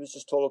 He was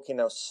just told, okay,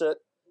 now sit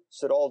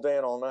all day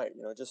and all night,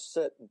 just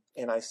sit.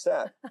 And I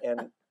sat.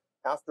 And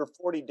after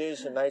 40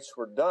 days and nights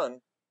were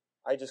done,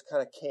 I just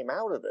kind of came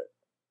out of it.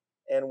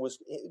 And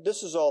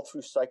this is all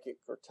through psychic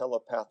or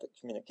telepathic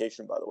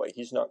communication, by the way.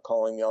 He's not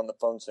calling me on the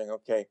phone saying,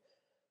 okay,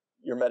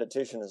 your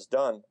meditation is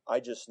done.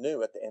 I just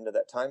knew at the end of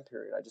that time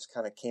period. I just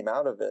kind of came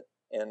out of it,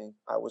 and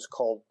I was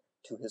called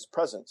to his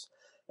presence.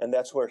 And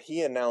that's where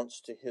he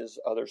announced to his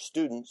other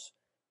students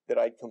that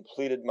I'd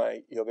completed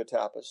my yoga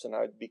tapas and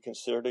I'd be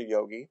considered a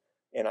yogi,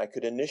 and I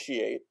could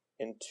initiate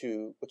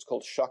into what's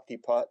called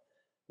Shaktipat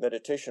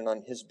meditation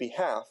on his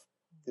behalf,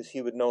 because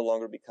he would no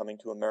longer be coming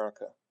to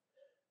America.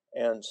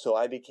 And so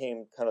I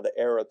became kind of the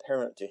heir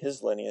apparent to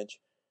his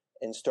lineage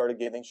and started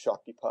giving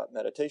Shaktipat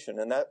meditation.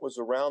 And that was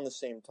around the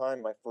same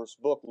time my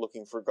first book,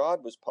 Looking for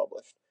God, was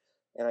published.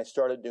 And I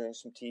started doing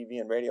some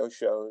TV and radio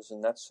shows,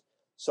 and that's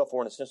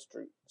Self-Awareness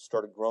Institute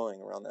started growing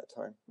around that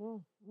time.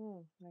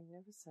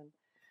 Magnificent.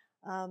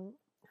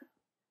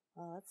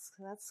 Well,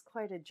 that's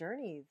quite a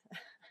journey.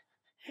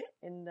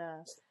 And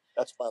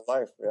that's my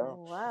life, yeah.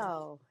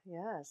 Wow,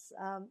 yes.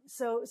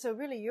 So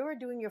really, you were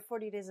doing your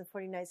 40 days and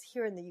 40 nights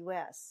here in the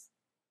U.S.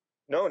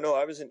 No,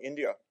 I was in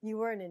India. You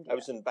were in India. I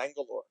was in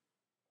Bangalore.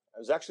 I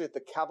was actually at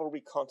the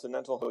Cavalry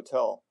Continental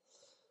Hotel,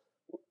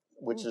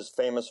 which is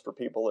famous for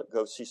people that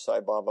go see Sai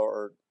Baba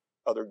or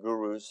other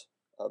gurus.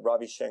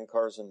 Ravi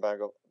Shankar's in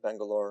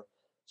Bangalore.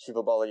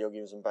 Shiva Bala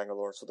Yogi was in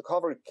Bangalore. So the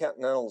Cavalry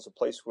Continental is a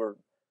place where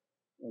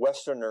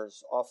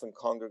Westerners often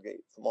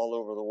congregate from all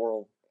over the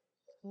world.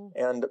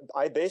 And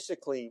I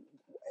basically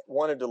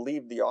wanted to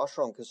leave the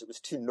ashram because it was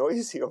too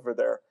noisy over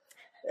there.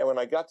 And when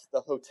I got to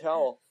the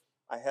hotel,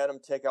 I had him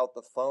take out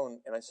the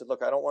phone, and I said,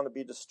 look, I don't want to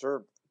be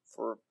disturbed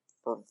for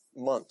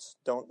months.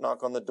 Don't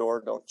knock on the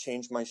door. Don't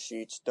change my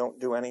sheets. Don't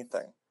do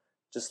anything.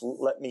 Just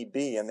let me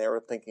be. And they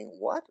were thinking,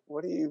 what?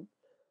 What are you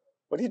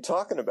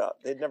talking about?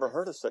 They'd never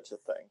heard of such a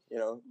thing.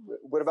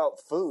 What about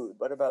food?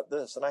 What about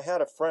this? And I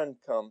had a friend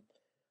come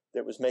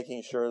that was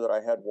making sure that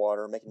I had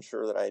water, making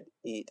sure that I'd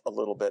eat a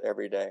little bit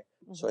every day,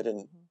 so I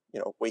didn't,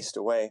 waste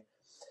away.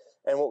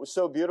 And what was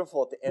so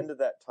beautiful at the end of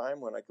that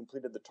time when I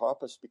completed the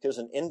tapas, because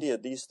in India,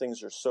 these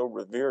things are so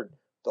revered,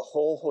 the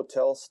whole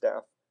hotel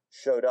staff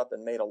showed up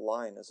and made a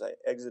line as I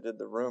exited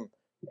the room,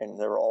 and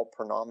they were all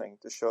pranaming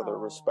to show their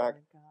respect,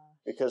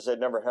 because they'd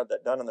never had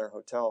that done in their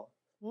hotel.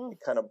 It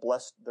kind of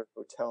blessed their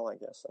hotel, I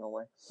guess, in a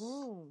way.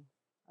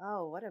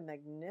 Oh, what a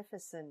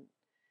magnificent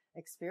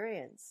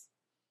experience.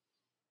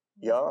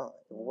 Yeah,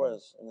 it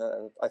was. And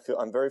I feel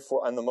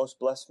I'm the most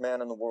blessed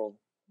man in the world.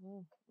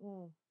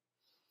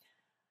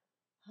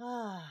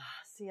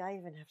 See, I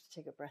even have to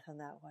take a breath on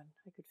that one.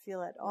 I could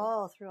feel it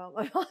all throughout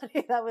my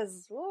body. That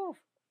was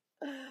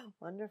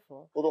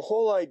wonderful. Well, the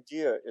whole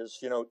idea is,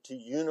 to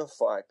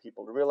unify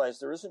people, to realize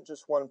there isn't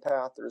just one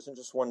path, there isn't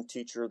just one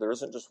teacher, there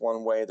isn't just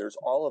one way. There's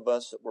all of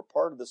us that we're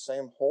part of the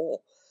same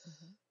whole.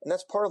 And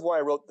that's part of why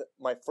I wrote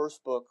my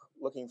first book,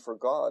 Looking for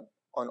God,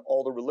 on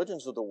all the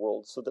religions of the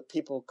world, so that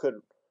people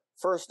could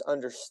first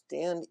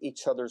understand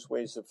each other's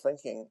ways of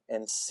thinking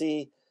and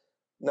see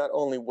not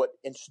only what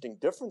interesting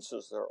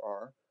differences there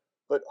are,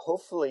 but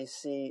hopefully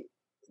see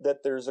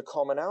that there's a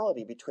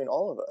commonality between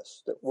all of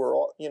us, that we're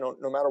all,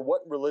 no matter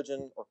what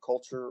religion or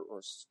culture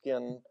or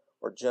skin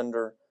or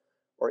gender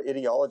or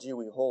ideology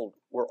we hold,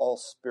 we're all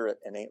spirit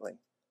innately.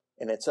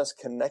 And it's us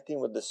connecting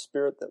with the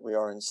spirit that we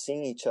are and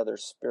seeing each other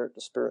spirit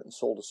to spirit and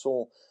soul to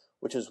soul,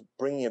 which is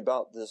bringing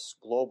about this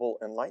global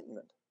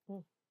enlightenment.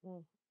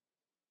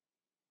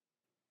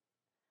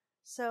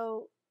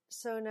 So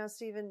now,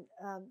 Stephen,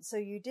 so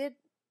you did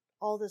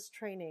all this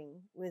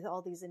training with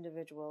all these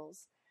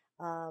individuals,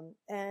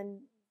 and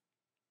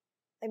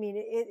I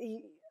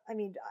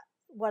mean,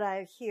 what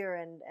I hear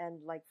and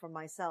like for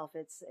myself,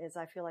 it's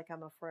I feel like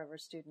I'm a forever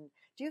student.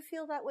 Do you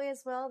feel that way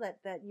as well?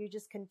 That you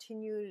just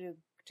continue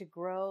to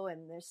grow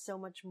and there's so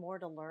much more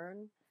to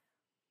learn?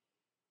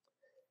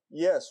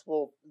 Yes.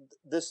 Well,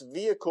 this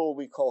vehicle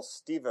we call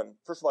Stephen,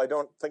 first of all, I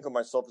don't think of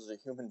myself as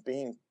a human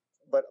being,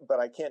 but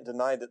I can't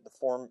deny that the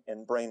form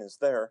and brain is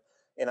there,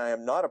 and I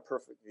am not a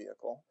perfect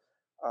vehicle.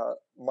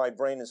 My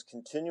brain is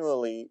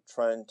continually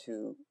trying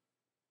to,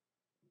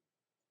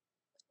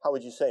 how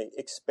would you say,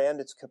 expand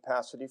its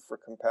capacity for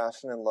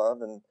compassion and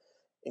love, and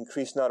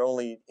increase not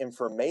only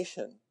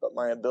information, but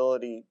my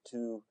ability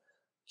to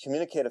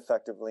communicate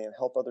effectively and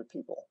help other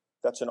people.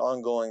 That's an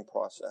ongoing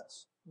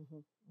process.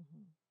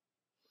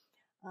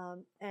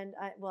 And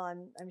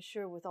I'm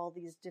sure with all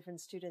these different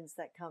students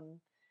that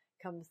come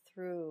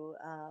through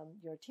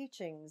your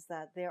teachings,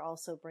 that they're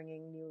also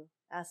bringing new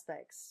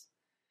aspects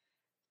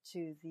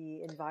to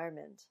the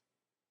environment.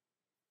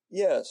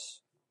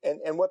 Yes.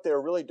 And what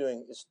they're really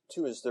doing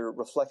is they're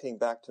reflecting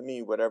back to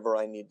me whatever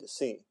I need to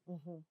see.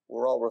 Mm-hmm.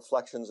 We're all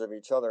reflections of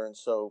each other. And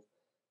so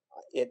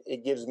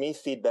it gives me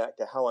feedback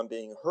to how I'm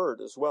being heard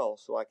as well.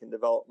 So I can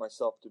develop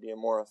myself to be a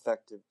more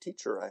effective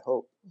teacher, I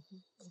hope. Mm-hmm.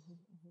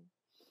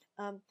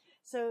 Mm-hmm.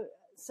 Mm-hmm.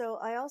 So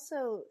I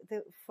also,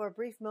 for a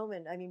brief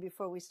moment, I mean,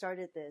 before we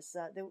started this,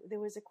 there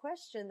was a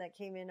question that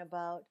came in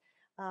about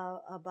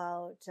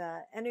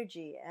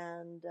energy.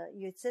 And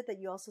you had said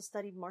that you also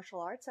studied martial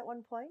arts at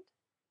one point?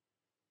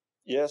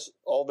 Yes,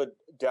 all the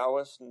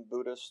Taoist and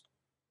Buddhist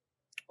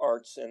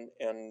arts,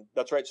 and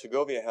that's right.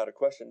 Segovia had a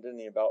question, didn't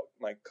he, about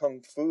my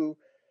kung fu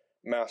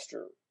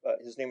master.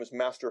 His name was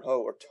Master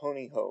Ho, or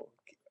Tony Ho,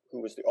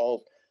 who was the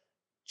all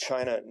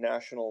China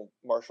national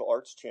martial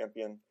arts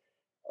champion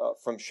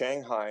from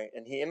Shanghai,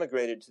 and he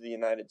immigrated to the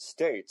United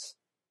States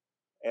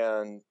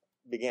and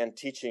began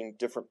teaching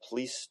different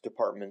police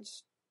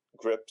departments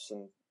grips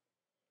and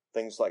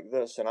things like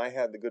this. And I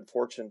had the good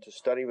fortune to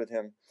study with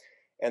him.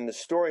 And the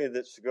story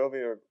that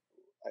Segovia,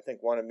 I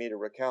think, wanted me to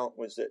recount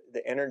was that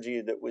the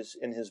energy that was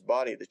in his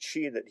body, the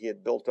qi that he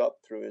had built up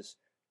through his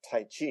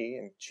Tai Chi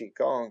and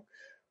Qigong,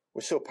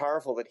 was so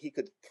powerful that he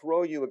could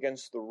throw you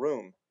against the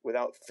room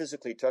without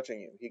physically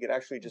touching you. He could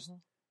actually just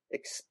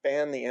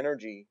expand the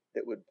energy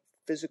that would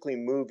physically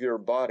move your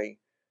body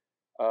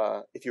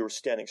if you were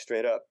standing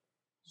straight up,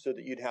 so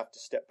that you'd have to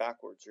step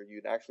backwards or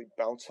you'd actually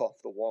bounce off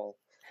the wall.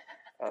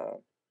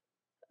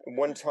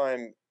 One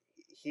time,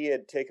 he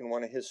had taken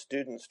one of his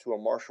students to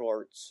a martial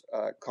arts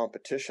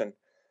competition,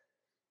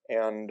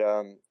 and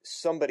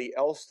somebody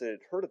else that had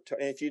heard of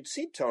Tony. And if you'd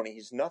seen Tony,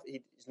 he's not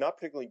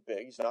particularly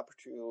big. He's not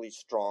particularly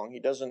strong. He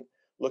doesn't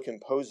look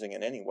imposing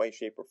in any way,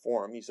 shape, or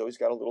form. He's always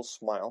got a little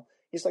smile.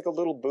 He's like a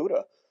little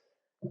Buddha.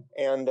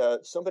 And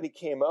somebody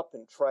came up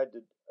and tried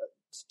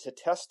to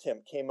test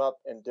him. Came up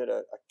and did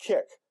a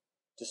kick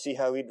to see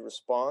how he'd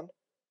respond.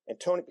 And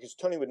because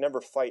Tony would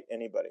never fight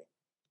anybody,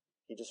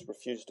 he just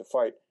refused to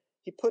fight.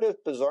 He put up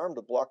his arm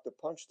to block the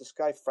punch. This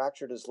guy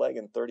fractured his leg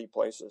in 30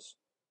 places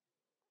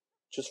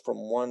just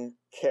from one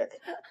kick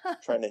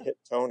trying to hit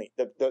Tony.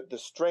 The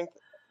strength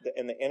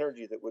and the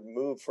energy that would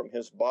move from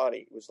his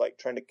body was like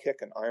trying to kick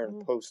an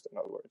iron post, in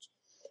other words.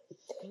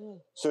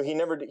 So he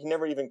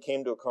never even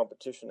came to a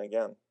competition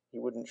again. He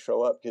wouldn't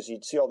show up because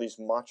he'd see all these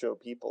macho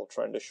people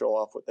trying to show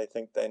off what they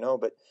think they know.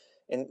 But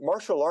in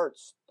martial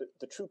arts,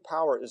 the true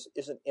power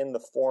isn't in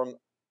the form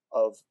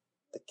of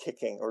the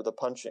kicking or the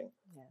punching.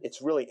 Yeah.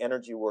 It's really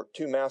energy work.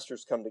 Two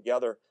masters come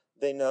together.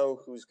 They know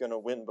who's going to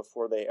win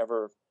before they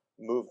ever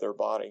move their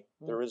body.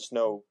 There is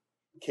no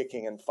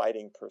kicking and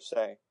fighting per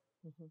se.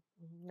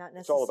 Not necessary.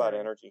 It's all about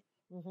energy.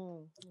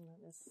 Not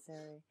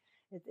necessary.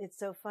 It's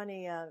so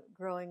funny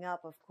growing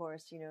up, of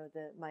course,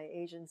 my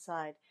Asian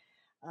side,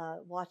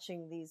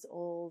 watching these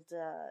old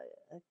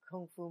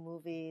kung fu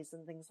movies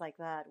and things like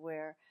that,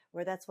 where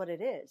that's what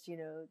it is.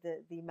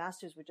 The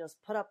masters would just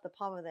put up the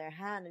palm of their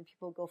hand and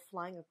people go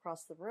flying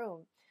across the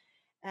room.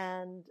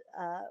 And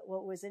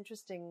what was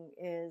interesting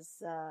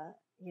is,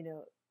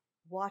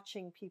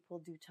 watching people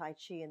do Tai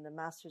Chi and the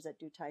masters that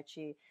do Tai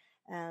Chi,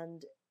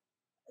 and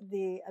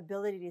the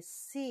ability to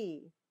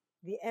see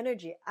the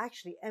energy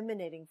actually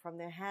emanating from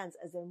their hands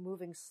as they're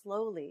moving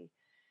slowly.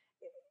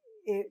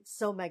 It's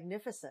so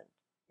magnificent.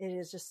 It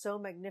is just so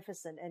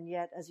magnificent. And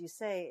yet, as you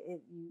say,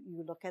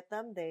 you look at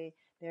them,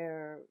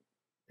 they're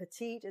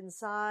petite in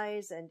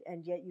size,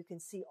 and yet you can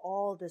see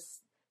all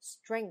this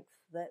strength,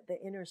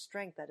 the inner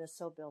strength that is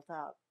so built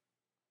up.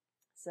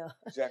 So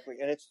exactly.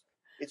 And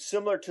it's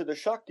similar to the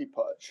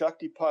Shaktipat.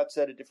 Shaktipat's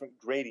at a different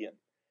gradient.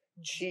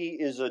 Chi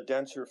is a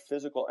denser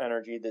physical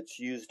energy that's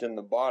used in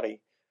the body,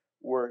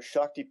 where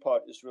Shaktipat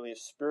is really a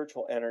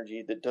spiritual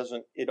energy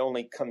that it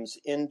only comes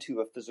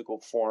into a physical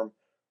form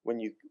when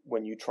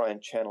you try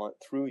and channel it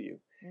through you.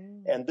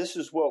 And this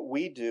is what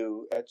we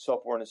do at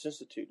Self-Awareness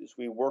Institute, is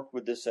we work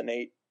with this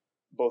innate,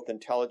 both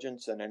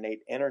intelligence and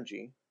innate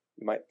energy,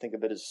 you might think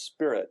of it as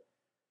spirit,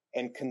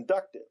 and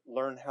conduct it.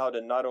 Learn how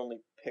to not only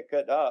pick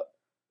it up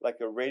like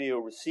a radio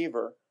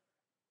receiver,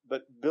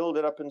 but build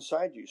it up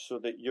inside you so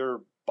that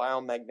your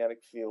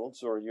biomagnetic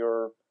fields or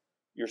your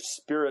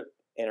spirit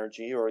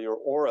energy or your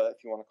aura,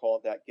 if you want to call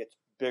it that, gets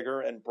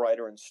bigger and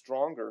brighter and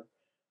stronger,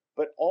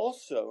 but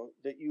also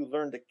that you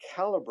learn to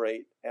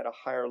calibrate at a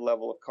higher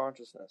level of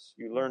consciousness.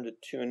 You learn to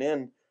tune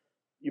in,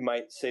 you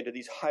might say, to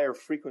these higher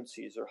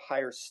frequencies or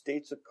higher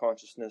states of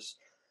consciousness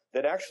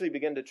that actually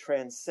begin to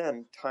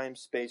transcend time,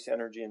 space,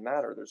 energy, and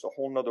matter. There's a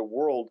whole nother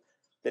world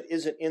that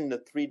isn't in the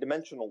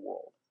three-dimensional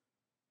world.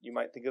 You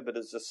might think of it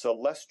as a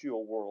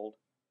celestial world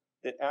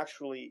that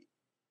actually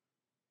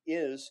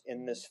is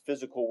in this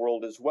physical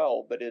world as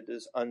well, but it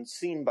is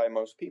unseen by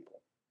most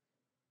people.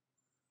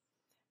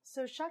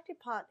 So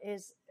Shaktipat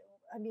is,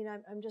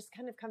 I'm just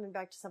kind of coming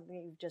back to something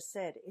that you've just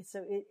said.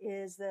 So it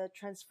is the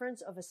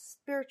transference of a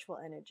spiritual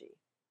energy.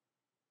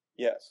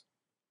 Yes.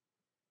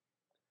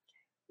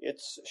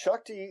 It's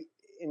Shakti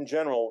in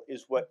general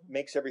is what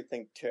makes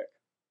everything tick.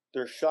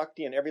 There's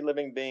Shakti in every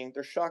living being.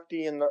 There's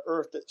Shakti in the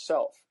earth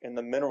itself, in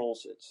the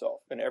minerals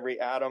itself, in every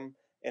atom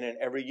and in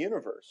every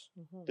universe.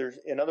 Mm-hmm. There's,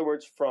 in other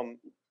words, from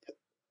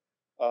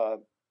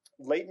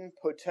latent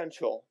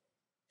potential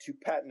to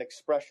patent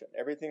expression.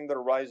 Everything that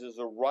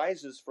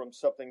arises from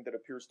something that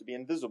appears to be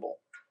invisible,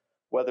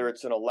 whether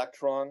it's an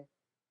electron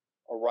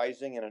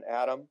arising in an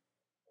atom,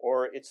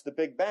 or it's the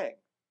Big Bang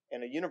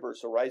in a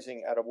universe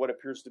arising out of what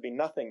appears to be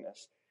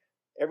nothingness.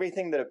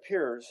 Everything that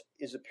appears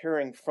is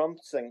appearing from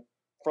something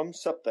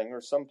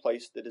or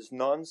someplace that is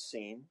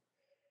non-seen.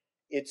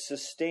 It's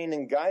sustained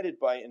and guided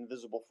by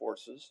invisible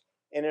forces,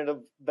 and it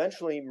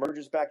eventually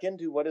merges back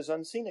into what is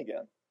unseen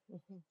again.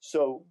 Mm-hmm.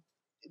 So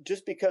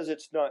just because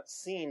it's not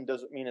seen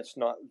doesn't mean it's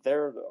not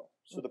there, though.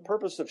 So mm-hmm. the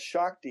purpose of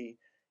Shakti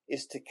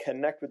is to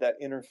connect with that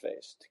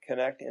interface, to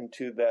connect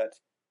into that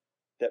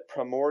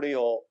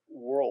primordial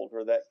world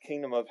or that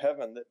kingdom of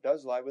heaven that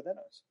does lie within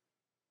us.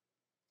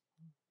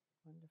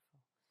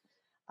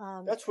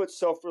 Wonderful. That's what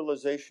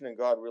self-realization and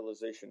God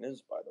realization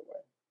is, by the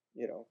way.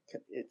 You know,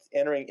 it's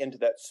entering into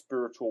that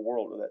spiritual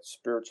world or that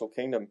spiritual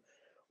kingdom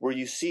where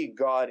you see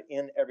God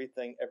in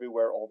everything,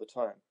 everywhere, all the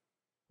time.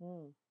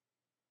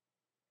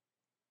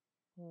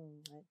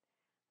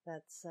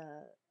 That's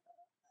a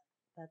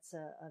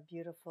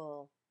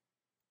beautiful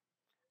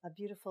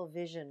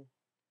vision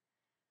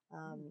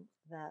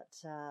that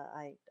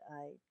I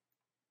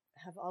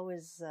have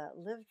always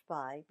lived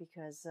by,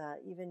 because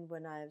even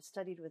when I've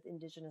studied with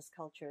indigenous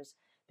cultures,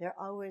 they're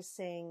always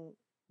saying,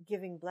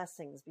 giving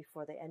blessings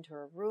before they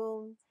enter a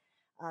room,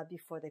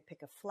 before they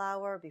pick a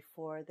flower,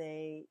 before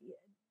they,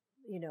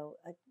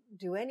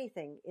 do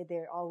anything.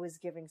 They're always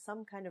giving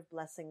some kind of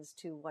blessings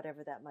to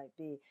whatever that might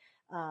be.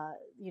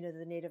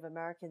 The Native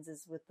Americans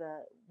is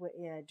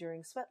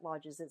during sweat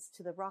lodges, it's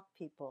to the rock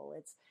people.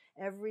 It's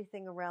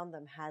everything around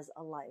them has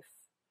a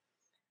life.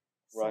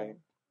 So, right.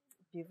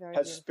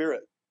 Has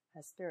spirit.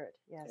 Has spirit.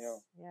 Yes. Yeah.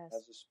 Yes.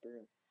 Has a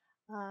spirit.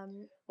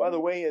 By the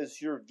way,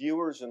 as your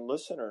viewers and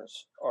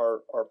listeners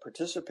are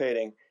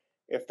participating,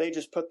 if they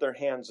just put their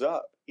hands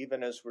up,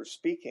 even as we're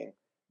speaking,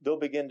 they'll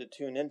begin to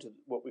tune into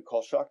what we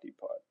call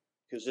Shaktipat,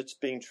 because it's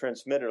being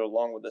transmitted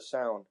along with the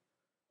sound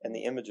and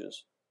the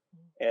images.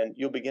 And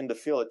you'll begin to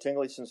feel a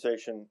tingly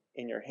sensation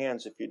in your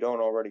hands if you don't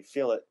already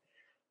feel it.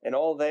 And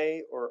all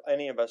they or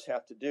any of us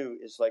have to do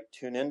is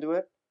tune into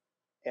it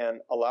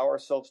and allow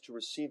ourselves to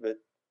receive it.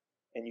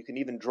 And you can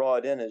even draw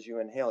it in as you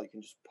inhale. You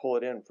can just pull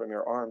it in from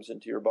your arms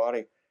into your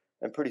body.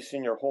 And pretty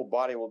soon your whole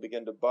body will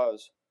begin to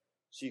buzz.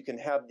 So you can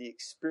have the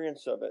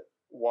experience of it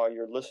while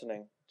you're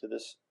listening to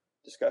this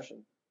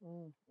discussion.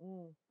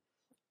 Mm-hmm.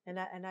 And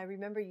I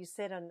remember you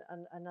said on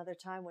another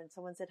time when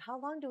someone said, "How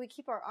long do we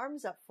keep our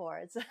arms up for?"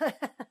 It's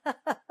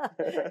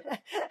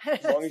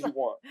as long as you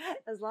want.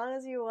 As long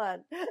as you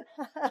want.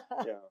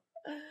 Yeah.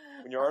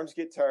 When your arms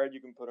get tired, you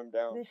can put them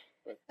down.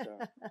 But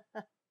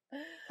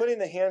putting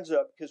the hands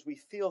up, because we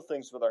feel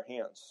things with our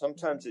hands.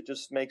 Sometimes it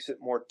just makes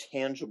it more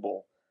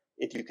tangible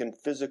if you can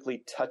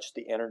physically touch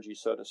the energy,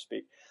 so to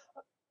speak.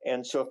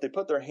 And so if they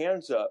put their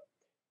hands up,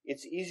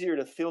 it's easier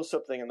to feel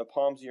something in the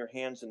palms of your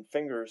hands and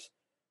fingers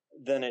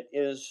than it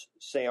is,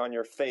 say, on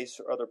your face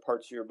or other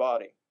parts of your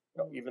body.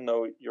 Even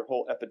though your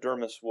whole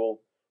epidermis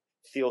will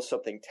feel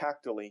something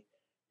tactily,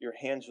 your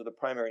hands are the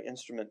primary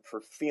instrument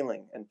for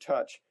feeling and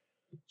touch.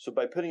 So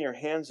by putting your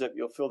hands up,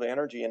 you'll feel the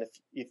energy. And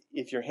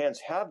if your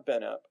hands have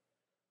been up,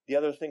 the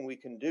other thing we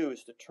can do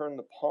is to turn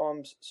the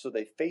palms so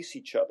they face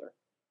each other.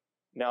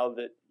 Now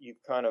that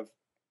you've kind of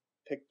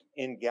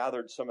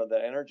gathered some of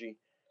that energy,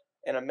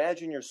 and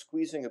imagine you're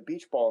squeezing a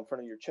beach ball in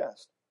front of your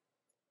chest,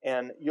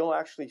 and you'll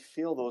actually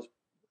feel those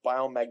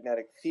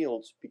biomagnetic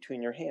fields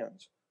between your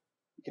hands.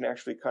 You can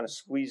actually kind of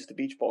squeeze the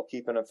beach ball,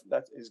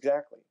 that's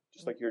exactly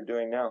just like you're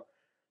doing now.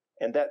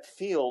 And that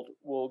field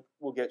will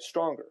get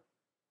stronger.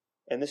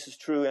 And this is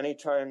true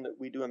anytime that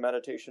we do a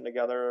meditation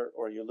together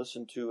or you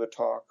listen to a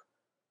talk,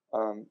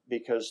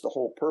 because the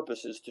whole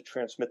purpose is to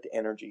transmit the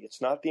energy.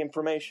 It's not the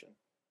information.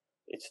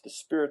 It's the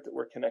spirit that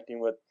we're connecting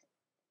with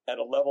at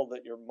a level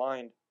that your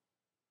mind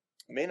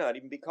may not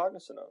even be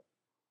cognizant of.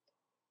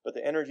 But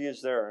the energy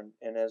is there.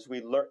 And as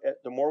we learn,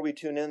 the more we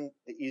tune in,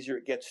 the easier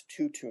it gets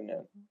to tune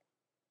in.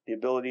 The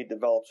ability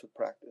develops with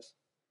practice.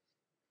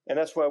 And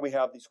that's why we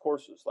have these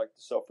courses, like the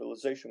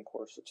self-realization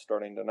course that's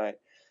starting tonight.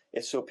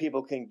 It's so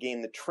people can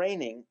gain the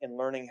training in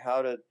learning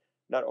how to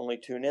not only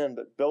tune in,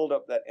 but build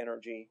up that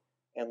energy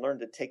and learn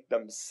to take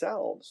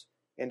themselves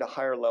into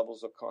higher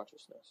levels of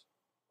consciousness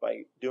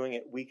by doing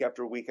it week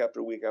after week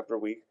after week after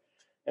week,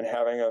 and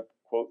having a,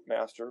 quote,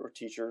 master or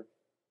teacher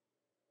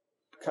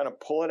kind of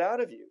pull it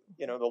out of you.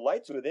 The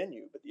light's within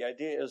you, but the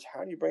idea is,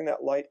 how do you bring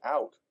that light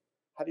out?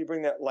 How do you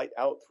bring that light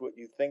out through what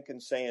you think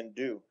and say and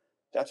do?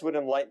 That's what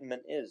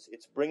enlightenment is.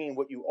 It's bringing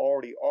what you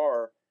already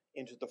are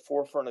into the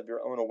forefront of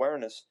your own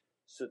awareness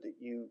so that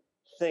you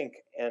think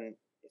and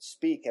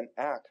speak and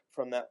act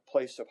from that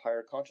place of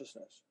higher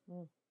consciousness.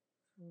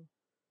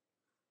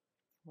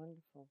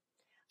 Wonderful.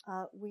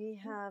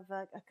 We have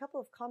a couple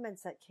of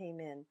comments that came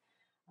in.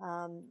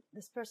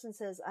 This person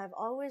says, "I've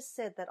always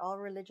said that all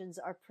religions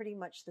are pretty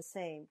much the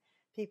same.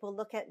 People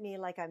look at me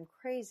like I'm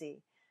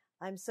crazy.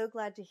 I'm so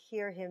glad to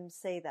hear him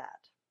say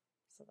that."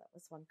 So that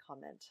was one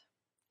comment.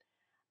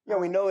 Yeah,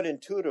 we know it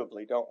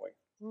intuitively, don't we?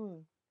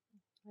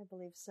 I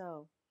believe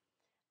so.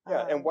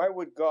 Yeah, and why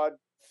would God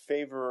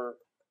favor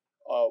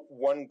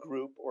one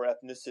group or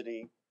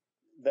ethnicity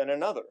than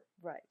another?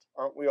 Right.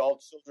 Aren't we all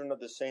children of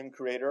the same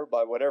creator?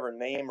 By whatever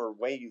name or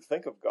way you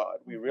think of God,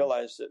 we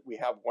realize that we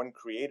have one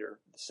creator,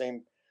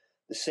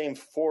 the same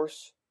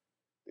force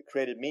that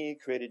created me,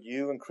 created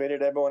you, and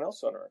created everyone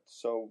else on earth.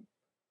 So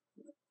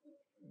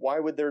why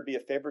would there be a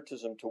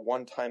favoritism to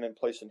one time and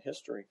place in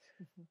history?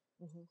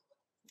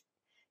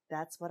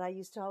 That's what I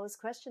used to always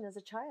question as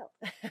a child.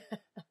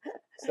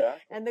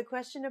 Exactly. And the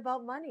question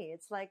about money,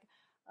 it's like,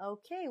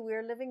 okay,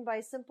 we're living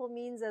by simple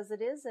means as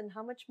it is, and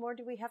how much more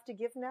do we have to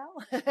give now?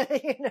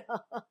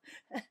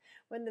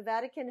 When the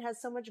Vatican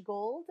has so much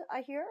gold,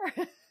 I hear.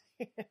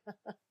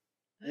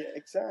 Yeah,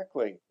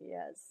 exactly.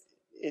 Yes.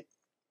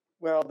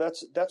 Well,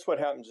 that's what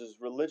happens is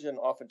religion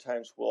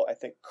oftentimes will, I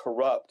think,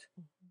 corrupt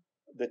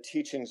the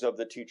teachings of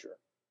the teacher.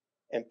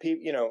 And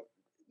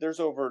there's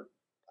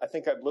I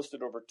think I've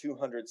listed over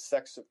 200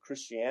 sects of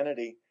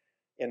Christianity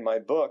in my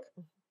book,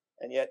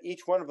 and yet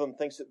each one of them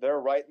thinks that they're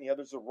right and the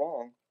others are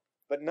wrong,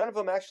 but none of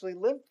them actually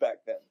lived back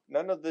then.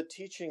 None of the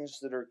teachings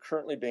that are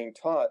currently being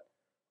taught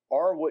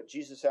are what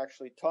Jesus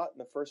actually taught in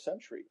the first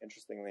century,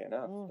 interestingly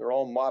enough. They're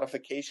all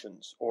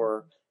modifications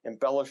or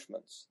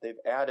embellishments. They've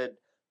added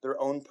their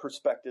own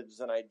perspectives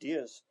and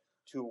ideas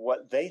to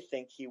what they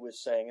think he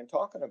was saying and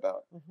talking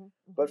about.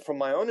 But from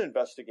my own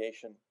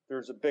investigation,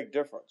 there's a big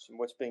difference in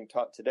what's being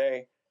taught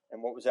today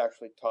and what was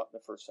actually taught in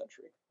the first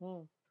century.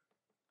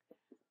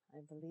 I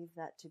believe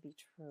that to be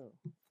true.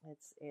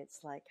 It's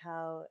like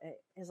how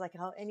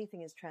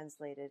anything is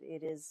translated.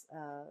 It is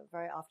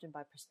very often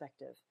by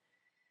perspective,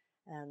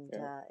 and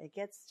it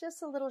gets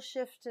just a little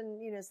shift. And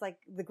it's like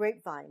the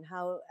grapevine.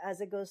 How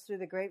as it goes through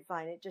the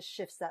grapevine, it just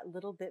shifts that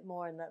little bit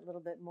more and that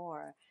little bit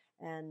more,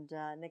 and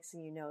next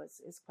thing you know,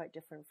 it's quite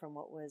different from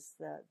what was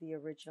the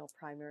original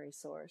primary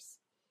source.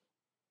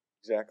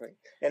 Exactly.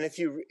 And if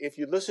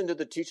you listen to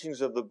the teachings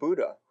of the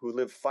Buddha, who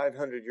lived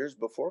 500 years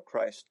before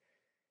Christ,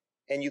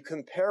 and you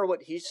compare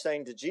what he's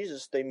saying to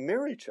Jesus, they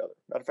mirror each other.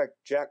 Matter of fact,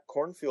 Jack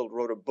Kornfield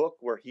wrote a book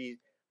where he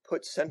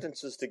put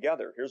sentences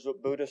together. Here's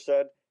what Buddha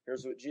said.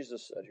 Here's what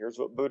Jesus said. Here's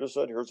what Buddha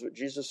said. Here's what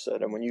Jesus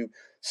said. And when you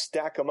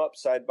stack them up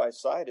side by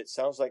side, it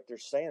sounds like they're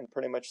saying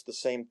pretty much the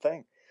same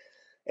thing.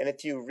 And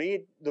if you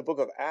read the book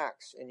of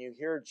Acts and you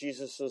hear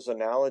Jesus's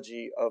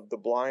analogy of the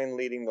blind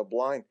leading the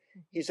blind,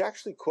 he's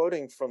actually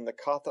quoting from the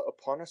Katha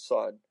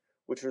Upanishad,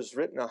 which was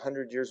written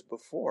 100 years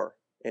before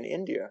in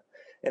India.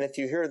 And if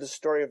you hear the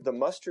story of the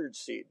mustard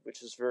seed,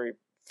 which is very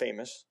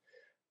famous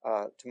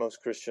to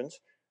most Christians,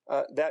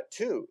 that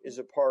too is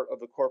a part of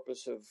the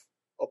corpus of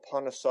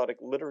Upanishadic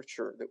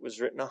literature that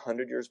was written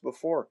 100 years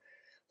before.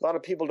 A lot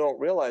of people don't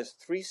realize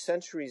 3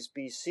 centuries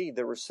BC,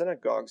 there were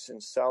synagogues in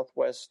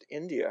southwest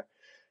India,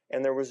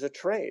 and there was a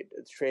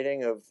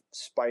trading of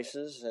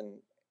spices and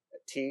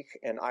teak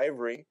and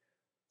ivory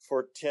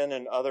for tin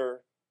and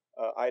other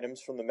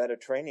items from the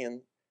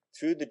Mediterranean.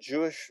 Through the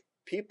Jewish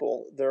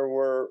people, there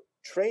were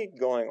trade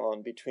going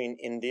on between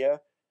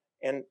India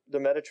and the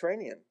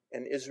Mediterranean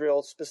and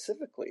Israel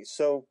specifically.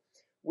 So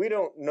we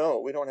don't know,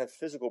 we don't have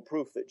physical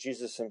proof that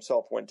Jesus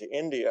himself went to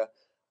India,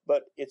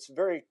 but it's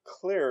very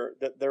clear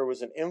that there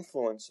was an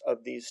influence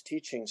of these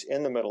teachings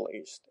in the Middle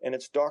East, and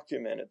it's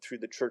documented through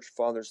the church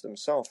fathers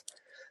themselves.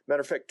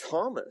 Matter of fact,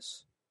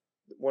 Thomas,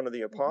 one of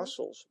the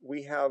apostles,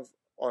 we have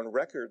on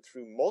record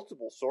through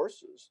multiple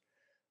sources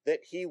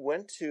that he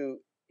went to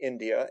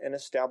India and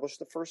established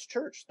the first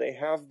church. They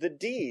have the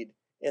deed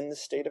in the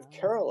state of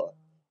Kerala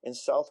in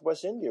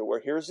southwest India, where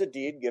here's a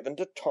deed given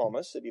to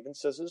Thomas, it even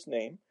says his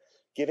name,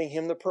 giving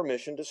him the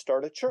permission to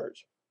start a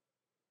church.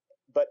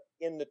 But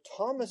in the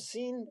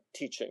Thomasine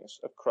teachings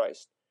of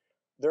Christ,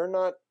 they're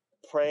not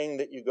praying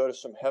that you go to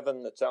some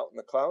heaven that's out in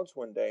the clouds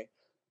one day.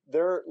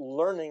 They're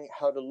learning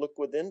how to look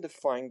within to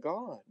find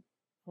God.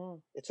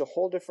 It's a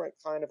whole different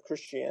kind of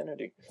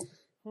Christianity.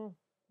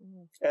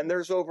 And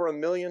there's over 1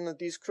 million of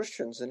these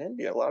Christians in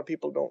India. A lot of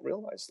people don't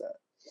realize that.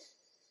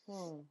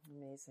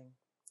 Amazing.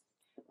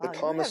 The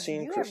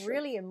Thomasine you Christian. have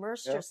really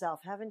immersed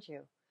yourself, haven't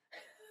you?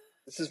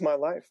 This is my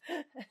life.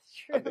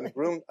 I've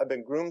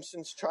been groomed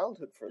since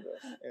childhood for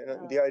this.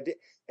 And the idea,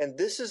 and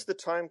this is the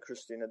time,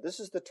 Christina, this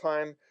is the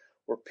time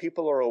where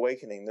people are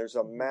awakening. There's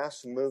a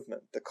mass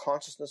movement. The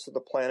consciousness of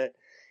the planet,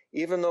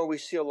 even though we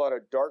see a lot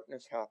of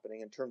darkness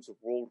happening in terms of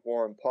world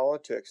war and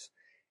politics,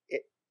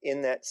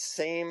 in that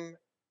same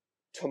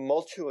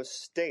tumultuous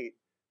state,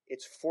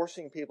 it's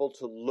forcing people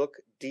to look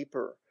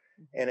deeper,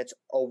 and it's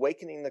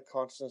awakening the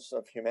consciousness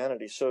of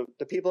humanity. So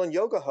the people in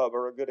Yoga Hub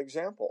are a good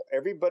example.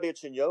 Everybody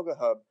that's in Yoga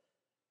Hub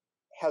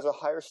has a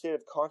higher state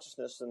of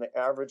consciousness than the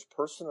average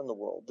person in the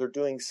world. They're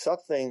doing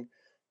something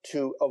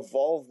to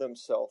evolve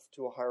themselves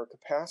to a higher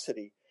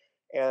capacity.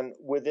 And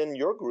within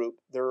your group,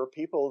 there are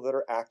people that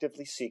are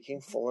actively seeking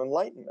full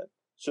enlightenment.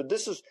 So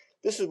this is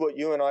what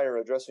you and I are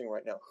addressing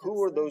right now.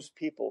 Who are those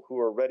people who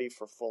are ready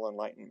for full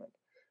enlightenment?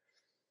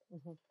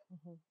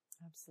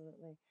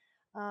 Absolutely.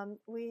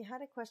 We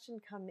had a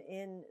question come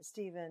in,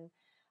 Stephen.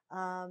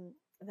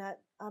 that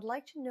I'd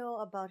like to know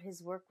about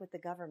his work with the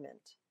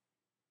government.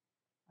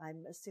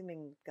 I'm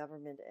assuming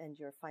government and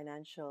your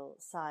financial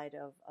side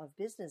of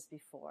business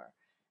before,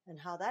 and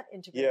how that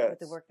integrated with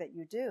the work that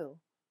you do.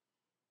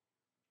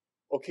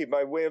 Okay,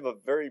 by way of a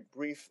very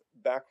brief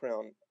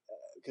background,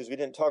 because we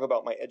didn't talk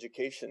about my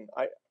education,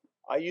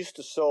 I used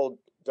to sell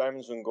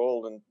diamonds and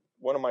gold, and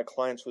one of my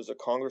clients was a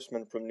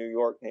congressman from New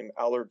York named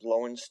Allard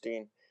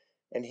Lowenstein,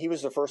 and he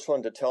was the first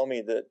one to tell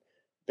me that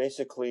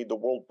basically the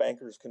world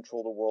bankers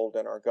control the world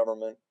and our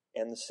government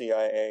and the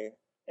CIA,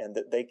 and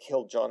that they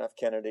killed John F.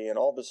 Kennedy and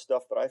all this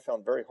stuff that I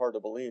found very hard to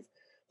believe.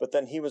 But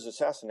then he was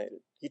assassinated.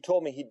 He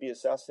told me he'd be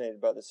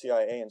assassinated by the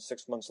CIA, and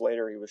 6 months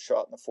later he was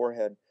shot in the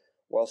forehead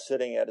while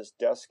sitting at his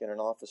desk in an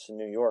office in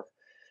New York.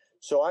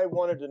 So I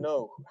wanted to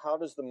know, how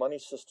does the money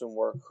system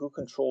work? Who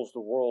controls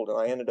the world? And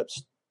I ended up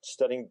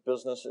studying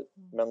business at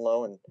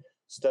Menlo and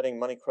studying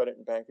money, credit,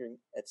 and banking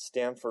at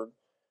Stanford,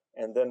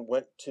 and then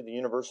went to the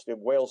University of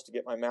Wales to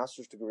get my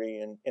master's degree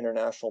in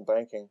international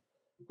banking.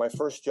 My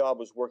first job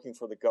was working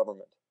for the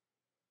government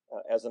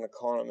as an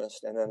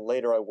economist, and then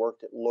later I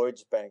worked at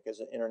Lloyd's Bank as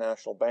an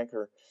international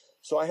banker.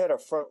 So I had a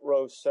front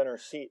row center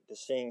seat to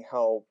seeing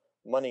how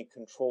money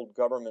controlled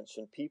governments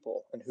and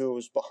people and who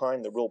was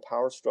behind the real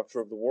power structure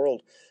of the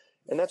world.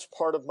 And that's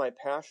part of my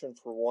passion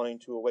for wanting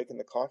to awaken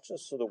the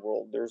consciousness of the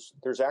world.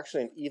 There's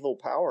actually an evil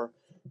power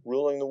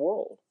ruling the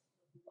world.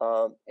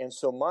 And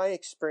so my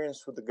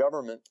experience with the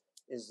government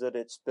is that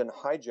it's been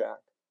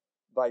hijacked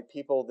by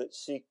people that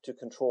seek to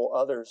control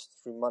others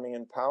through money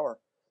and power.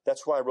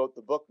 That's why I wrote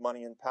the book,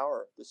 Money and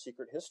Power, The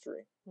Secret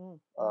History.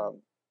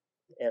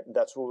 And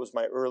that's what was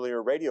my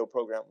earlier radio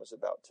program was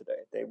about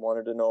today. They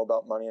wanted to know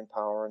about money and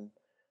power and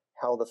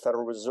how the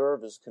Federal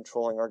Reserve is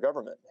controlling our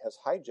government, has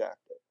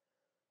hijacked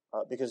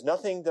it. Because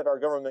nothing that our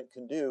government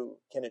can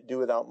it do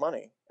without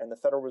money. And the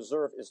Federal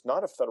Reserve is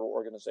not a federal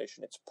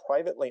organization. It's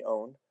privately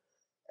owned.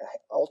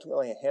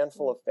 Ultimately, a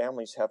handful of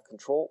families have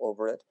control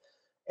over it.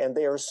 And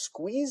they are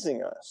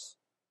squeezing us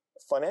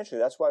financially.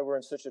 That's why we're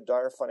in such a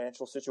dire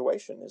financial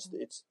situation.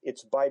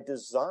 It's by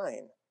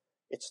design.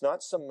 It's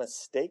not some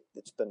mistake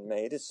that's been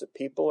made. It's that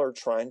people are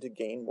trying to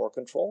gain more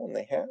control, and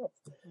they have.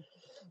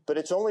 But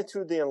it's only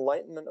through the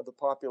enlightenment of the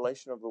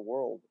population of the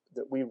world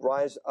that we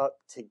rise up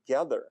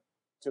together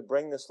to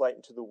bring this light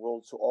into the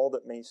world so all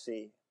that may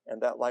see,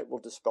 and that light will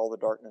dispel the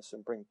darkness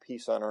and bring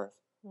peace on earth.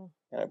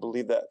 And I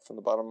believe that from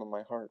the bottom of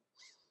my heart.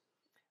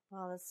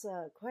 Well, that's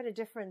quite a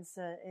difference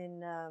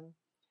in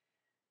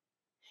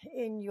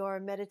your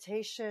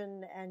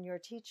meditation and your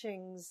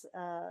teachings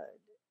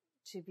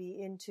to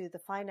be into the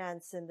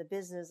finance and the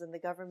business and the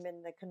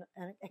government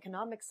and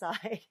economic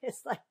side.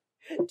 It's like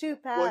two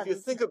paths.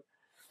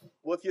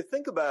 Well, if you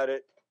think about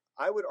it,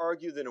 I would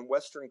argue that in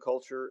Western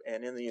culture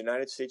and in the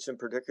United States in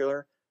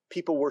particular,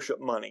 people worship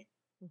money.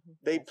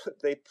 They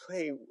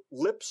pay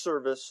lip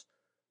service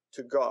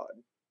to God.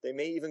 They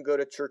may even go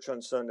to church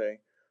on Sunday,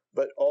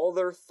 but all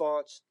their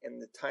thoughts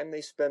and the time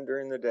they spend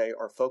during the day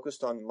are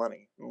focused on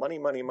money. Money,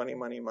 money, money,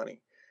 money,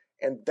 money.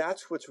 And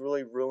that's what's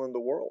really ruined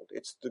the world.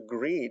 It's the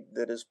greed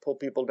that has pulled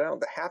people down.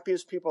 The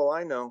happiest people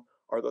I know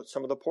are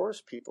some of the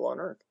poorest people on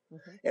earth.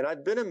 And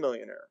I've been a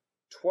millionaire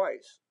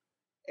twice,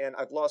 and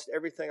I've lost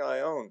everything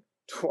I own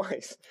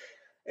twice.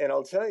 And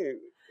I'll tell you,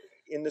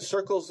 in the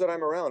circles that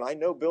I'm around, I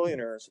know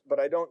billionaires, but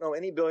I don't know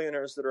any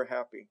billionaires that are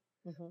happy.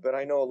 But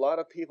I know a lot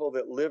of people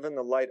that live in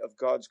the light of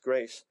God's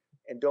grace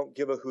and don't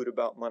give a hoot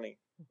about money.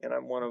 And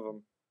I'm one of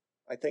them.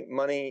 I think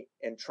money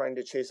and trying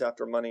to chase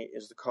after money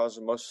is the cause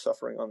of most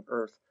suffering on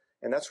earth.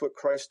 And that's what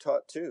Christ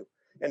taught too.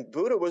 And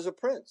Buddha was a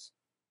prince.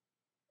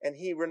 And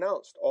he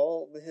renounced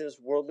all his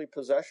worldly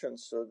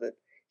possessions so that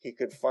he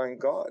could find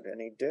God.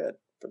 And he did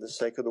for the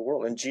sake of the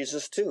world. And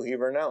Jesus too, he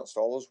renounced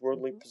all his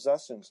worldly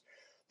possessions.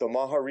 The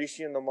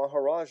Maharishi and the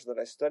Maharaj that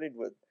I studied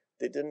with,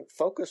 they didn't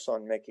focus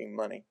on making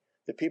money.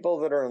 The people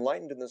that are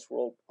enlightened in this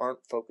world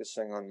aren't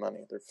focusing on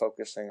money. They're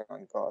focusing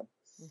on God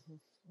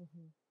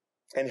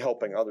and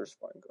helping others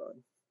find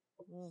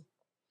God.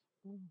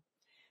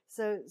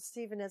 So,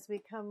 Stephen, as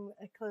we come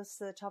close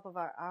to the top of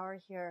our hour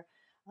here,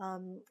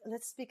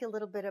 let's speak a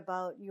little bit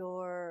about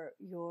your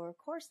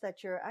course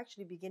that you're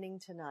actually beginning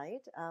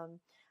tonight.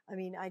 I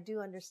mean, I do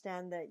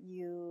understand that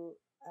you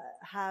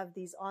have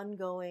these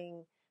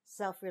ongoing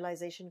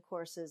self-realization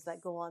courses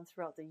that go on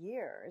throughout the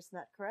year. Isn't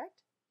that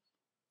correct?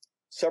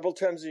 Several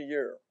times a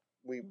year,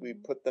 we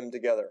put them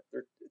together.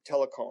 They're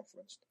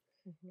teleconferenced.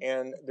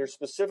 And they're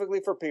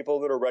specifically for people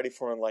that are ready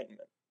for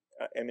enlightenment.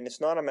 I mean,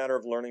 it's not a matter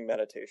of learning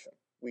meditation.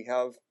 We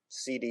have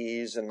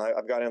CDs, and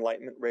I've got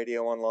Enlightenment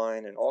Radio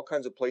online and all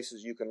kinds of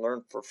places you can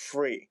learn for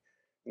free.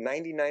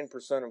 99%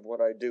 of what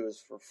I do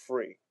is for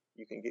free.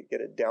 You can get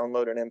it,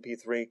 download an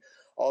MP3.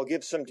 I'll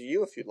give some to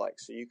you if you'd like,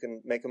 so you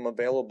can make them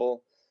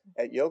available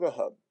at Yoga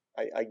Hub.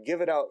 I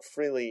give it out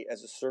freely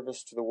as a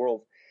service to the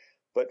world.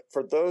 But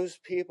for those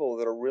people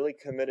that are really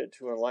committed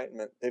to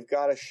enlightenment, they've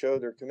got to show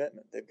their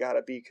commitment. They've got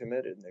to be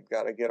committed. They've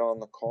got to get on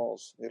the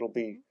calls.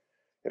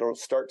 It'll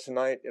start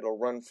tonight. It'll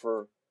run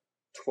for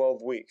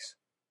 12 weeks.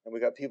 And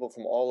we got people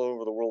from all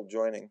over the world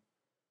joining.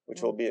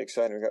 which will be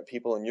exciting. We've got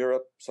people in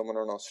Europe, someone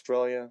in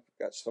Australia,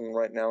 we've got someone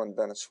right now in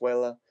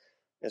Venezuela,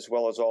 as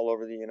well as all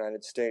over the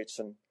United States.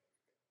 And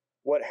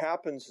what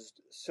happens is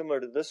similar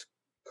to this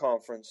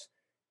conference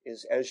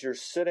is as you're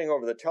sitting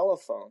over the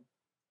telephone,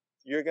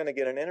 you're going to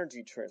get an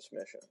energy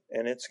transmission,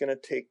 and it's going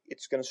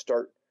to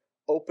start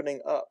opening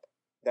up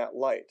that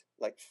light,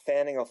 like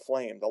fanning a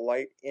flame. The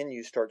light in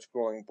you starts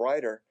growing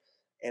brighter,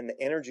 and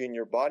the energy in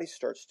your body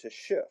starts to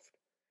shift.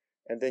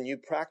 And then you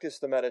practice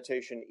the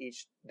meditation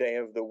each day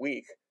of the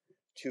week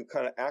to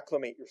kind of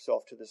acclimate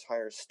yourself to this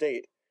higher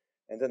state.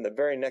 And then the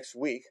very next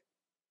week,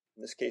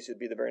 in this case, it'd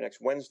be the very next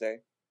Wednesday,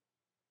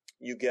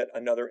 you get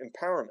another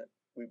empowerment.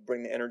 We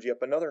bring the energy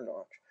up another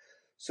notch.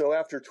 So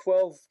after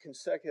 12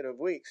 consecutive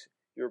weeks,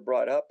 you're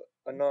brought up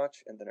a notch,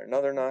 and then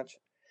another notch,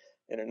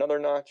 and another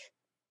notch.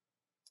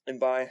 And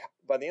by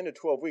the end of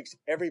 12 weeks,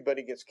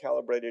 everybody gets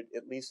calibrated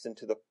at least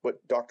into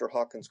what Dr.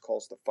 Hawkins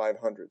calls the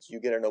 500s. You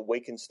get an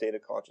awakened state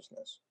of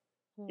consciousness.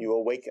 You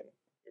awaken.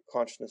 Your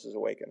consciousness is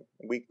awakened.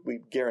 We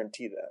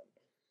guarantee that.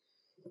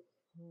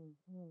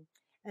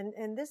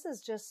 And this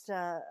is just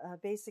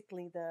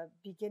basically the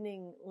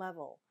beginning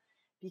level,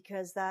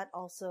 because that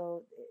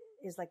also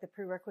is like the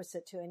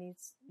prerequisite to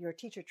your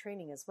teacher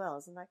training as well.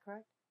 Isn't that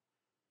correct?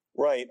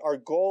 Right. Our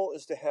goal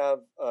is to have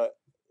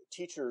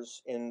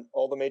teachers in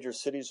all the major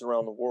cities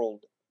around the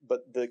world,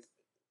 but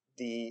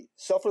the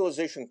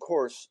self-realization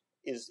course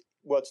is,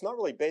 well, it's not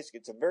really basic.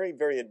 It's a very,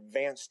 very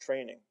advanced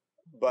training,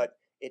 but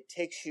it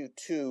takes you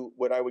to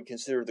what I would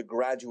consider the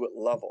graduate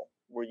level,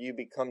 where you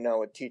become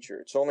now a teacher.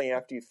 It's only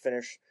after you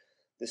finish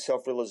the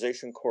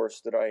self-realization course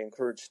that I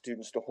encourage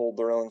students to hold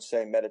their own,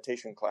 say,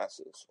 meditation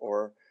classes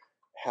or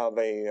have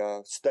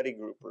a study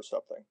group or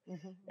something.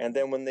 And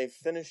then when they've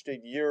finished a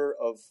year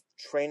of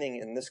training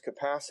in this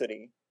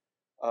capacity,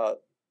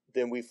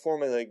 then we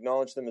formally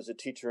acknowledge them as a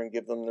teacher and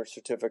give them their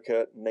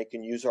certificate, and they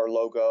can use our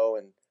logo,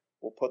 and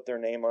we'll put their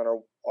name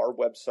on our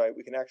website.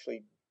 We can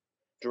actually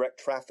direct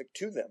traffic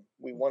to them.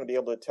 We want to be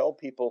able to tell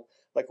people,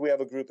 like we have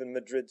a group in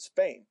Madrid,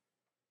 Spain,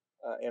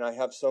 and I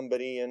have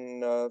somebody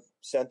in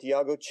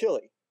Santiago,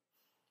 Chile,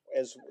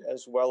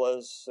 as well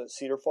as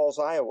Cedar Falls,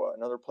 Iowa,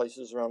 and other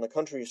places around the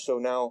country. So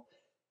now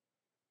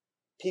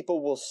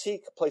people will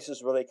seek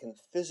places where they can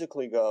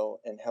physically go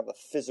and have a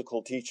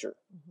physical teacher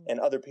and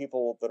other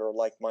people that are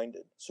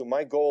like-minded. So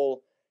my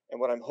goal, and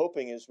what I'm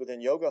hoping is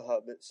within Yoga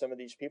Hub, that some of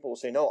these people will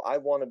say, no, I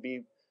want to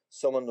be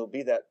someone who'll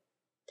be that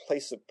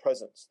place of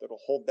presence, that'll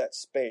hold that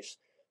space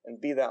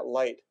and be that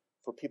light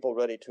for people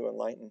ready to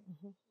enlighten.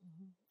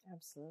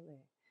 Absolutely.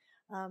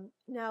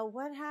 Now,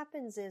 what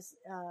happens is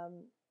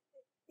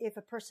if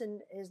a person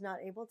is not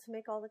able to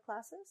make all the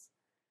classes?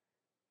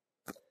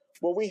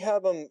 Well, we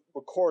have them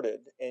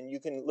recorded, and you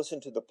can listen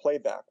to the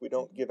playback. We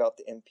don't give out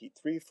the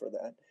MP3 for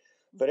that.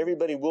 But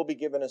everybody will be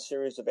given a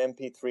series of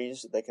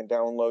MP3s that they can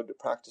download to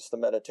practice the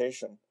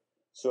meditation.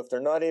 So if they're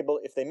not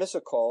able, if they miss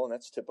a call, and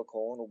that's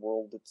typical in a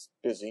world that's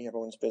busy,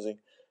 everyone's busy,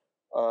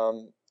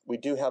 we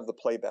do have the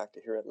playback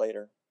to hear it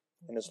later.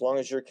 And as long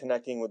as you're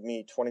connecting with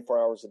me 24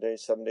 hours a day,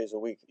 7 days a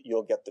week,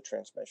 you'll get the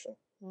transmission.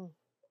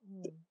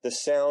 The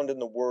sound and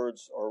the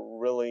words are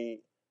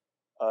really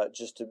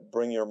just to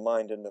bring your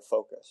mind into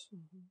focus.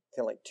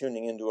 Kind of like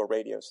tuning into a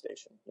radio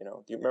station. You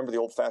know, do you remember the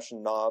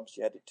old-fashioned knobs?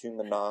 You had to tune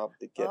the knob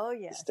to get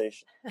the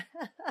station.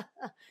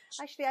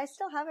 Actually, I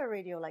still have a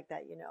radio like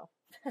that, you know.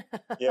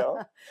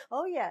 Yeah.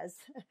 Oh yes.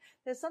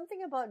 There's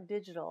something about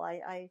digital.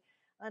 I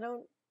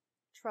don't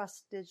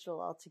trust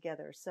digital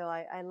altogether. So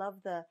I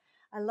love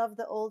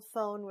the old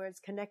phone where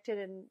it's connected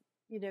and,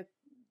 you know,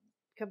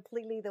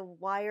 completely the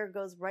wire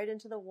goes right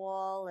into the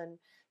wall, and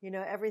you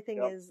know everything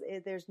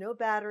there's no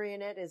battery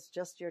in it. It's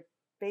just your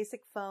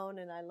basic phone.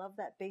 And I love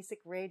that basic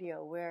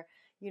radio where,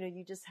 you know,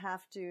 you just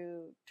have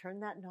to turn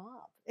that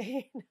knob.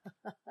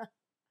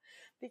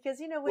 Because,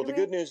 you know, when the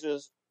good news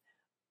is,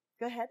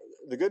 go ahead.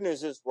 The good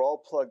news is we're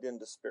all plugged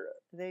into spirit.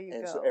 There you go.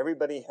 And so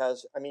everybody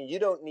has, I mean, you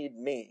don't need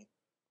me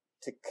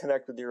to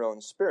connect with your own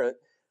spirit,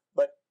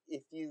 but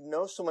if you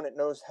know someone that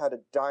knows how to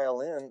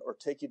dial in or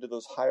take you to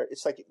those higher,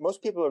 it's like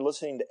most people are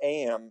listening to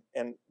AM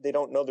and they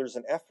don't know there's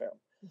an FM.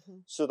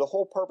 So the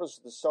whole purpose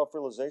of the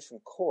self-realization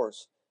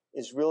course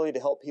is really to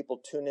help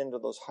people tune into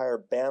those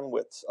higher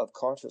bandwidths of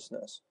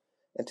consciousness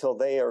until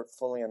they are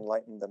fully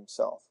enlightened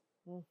themselves.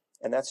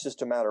 And that's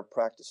just a matter of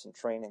practice and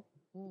training.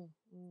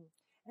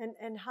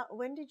 And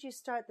when did you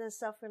start the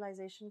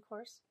self-realization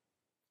course?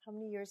 How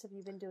many years have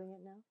you been doing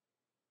it now?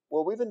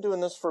 Well, we've been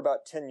doing this for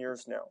about 10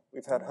 years now.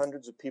 We've had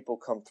hundreds of people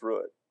come through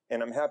it.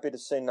 And I'm happy to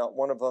say not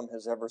one of them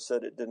has ever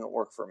said it didn't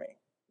work for me.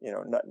 You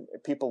know,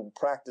 people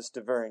practice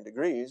to varying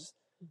degrees,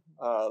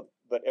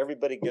 but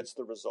everybody gets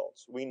the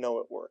results. We know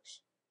it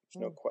works.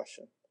 There's no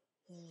question.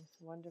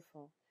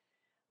 Wonderful.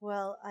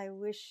 Well, I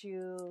wish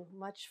you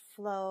much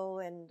flow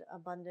and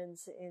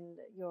abundance in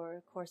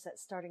your course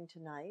that's starting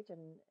tonight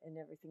and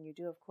everything you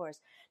do, of course.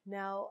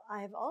 Now,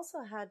 I've also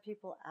had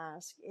people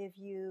ask if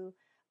you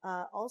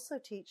also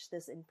teach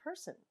this in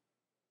person.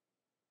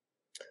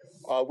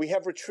 We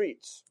have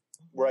retreats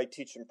where I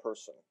teach in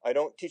person. I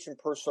don't teach in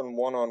person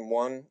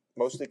one-on-one,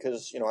 mostly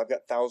because, you know, I've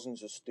got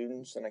thousands of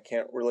students and I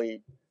can't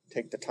really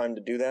take the time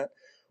to do that.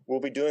 We'll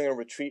be doing a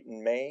retreat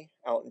in May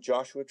out in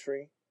Joshua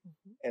Tree.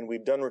 And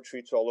we've done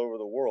retreats all over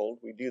the world.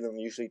 We do them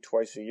usually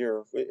twice a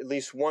year, at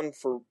least one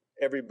for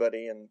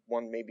everybody and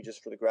one maybe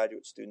just for the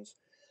graduate students.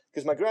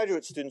 Because my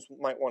graduate students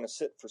might want to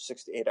sit for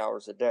 6 to 8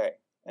 hours a day.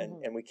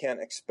 And we can't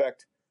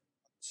expect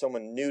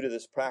someone new to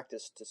this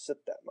practice to sit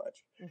that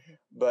much.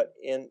 But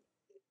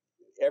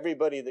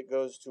everybody that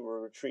goes to a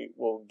retreat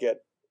will get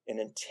an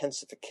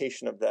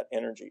intensification of that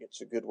energy.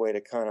 It's a good way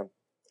to kind of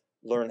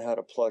learn how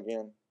to plug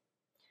in.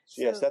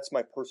 So yes, that's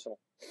my personal.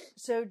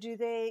 So do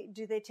they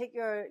take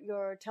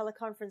your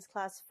teleconference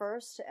class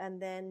first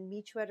and then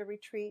meet you at a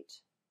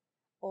retreat,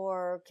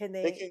 or can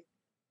they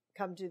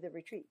come to the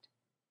retreat?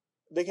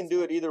 They can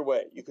do it either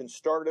way. You can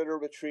start at a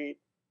retreat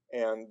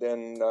and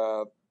then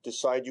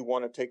decide you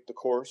want to take the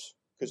course,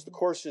 because the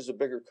course is a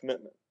bigger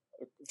commitment,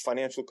 a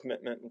financial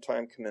commitment and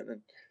time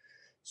commitment.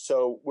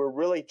 So we're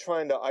really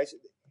trying to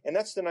and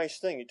that's the nice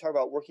thing. You talk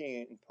about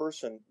working in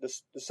person. The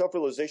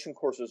self-realization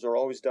courses are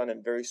always done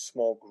in very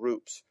small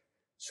groups,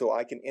 so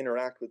I can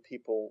interact with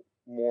people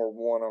more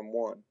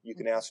one-on-one. You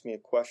can ask me a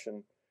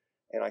question,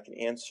 and I can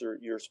answer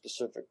your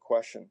specific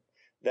question.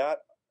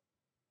 That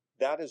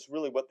is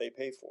really what they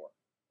pay for.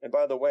 And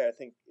by the way, I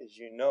think, as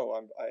you know,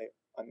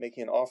 I'm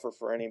making an offer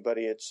for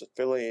anybody that's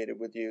affiliated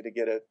with you to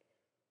get a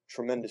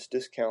tremendous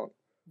discount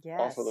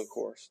off of the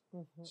course.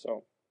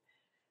 So.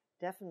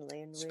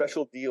 Definitely. And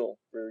special deal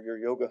for your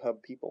Yoga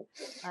Hub people.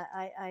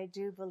 I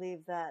do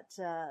believe that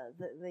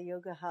the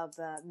Yoga Hub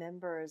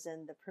members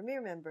and the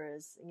Premier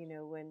members,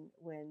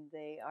 when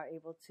they are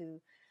able to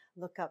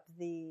look up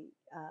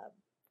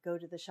go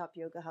to the Shop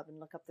Yoga Hub and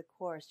look up the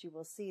course, you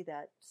will see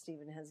that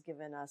Stephen has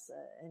given us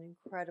an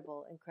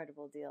incredible,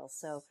 incredible deal.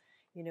 So,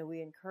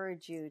 we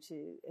encourage you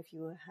to, if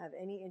you have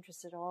any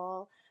interest at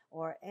all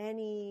or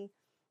any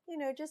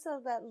just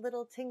that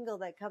little tingle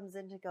that comes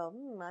in to go,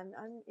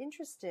 I'm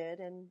interested,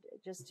 and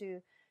just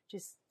to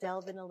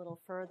delve in a little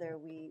further,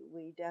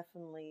 we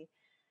definitely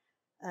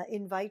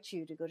invite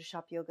you to go to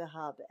Shop Yoga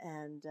Hub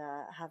and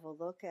have a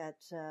look at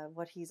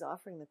what he's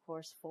offering the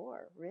course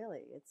for.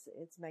 Really,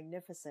 it's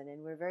magnificent,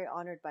 and we're very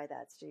honored by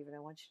that, Stephen. I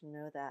want you to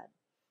know that.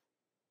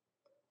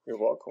 You're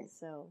welcome.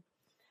 So,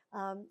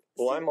 I'm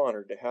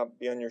honored to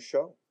be on your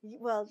show.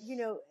 Well,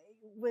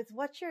 with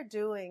what you're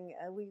doing,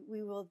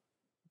 we will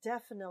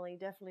definitely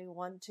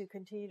want to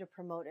continue to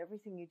promote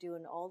everything you do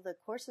and all the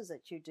courses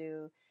that you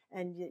do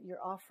and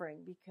you're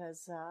offering,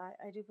 because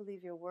I do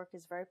believe your work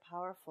is very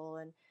powerful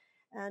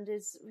and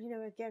is,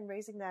 again,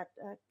 raising that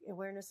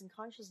awareness and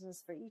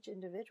consciousness for each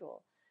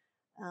individual.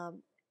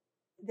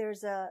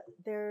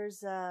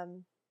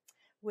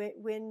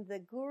 When the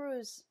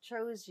gurus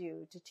chose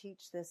you to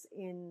teach this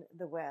in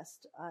the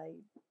West,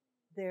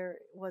 there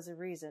was a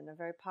reason, a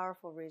very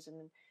powerful reason.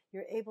 And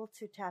you're able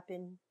to tap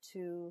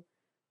into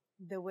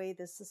the way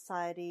the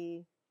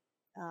society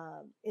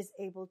is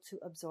able to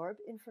absorb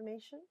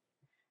information.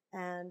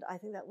 And I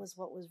think that was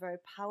what was very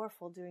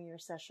powerful during your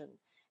session.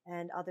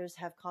 And others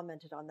have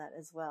commented on that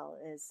as well,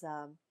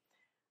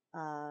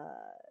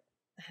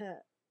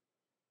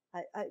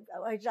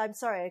 I'm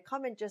sorry, a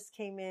comment just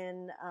came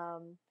in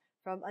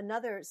from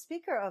another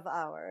speaker of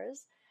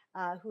ours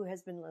who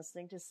has been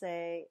listening to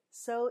say,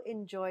 so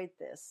enjoyed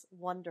this.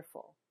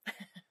 Wonderful.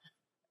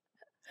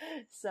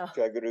 So,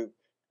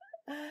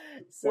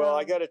 well,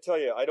 I got to tell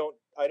you, I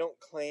don't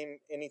claim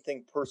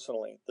anything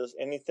personally. There's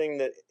anything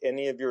that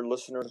any of your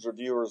listeners or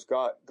viewers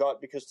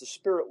got because the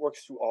Spirit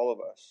works through all of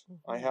us.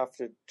 I have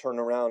to turn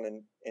around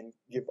and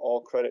give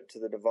all credit to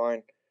the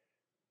divine.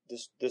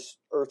 This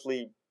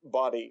earthly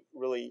body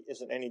really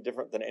isn't any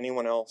different than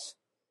anyone else,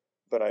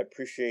 but I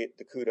appreciate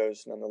the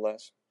kudos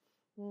nonetheless.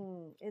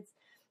 It's,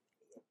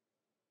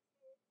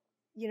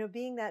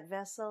 being that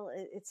vessel,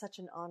 it's such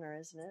an honor,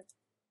 isn't it?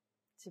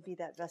 To be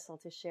that vessel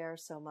to share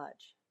so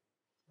much.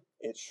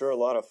 It's sure a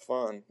lot of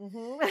fun.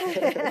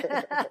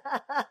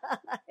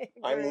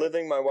 I'm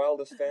living my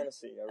wildest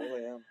fantasy. I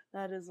really am.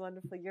 That is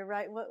wonderful. You're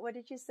right. What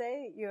did you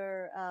say?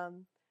 You're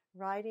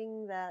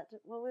writing that.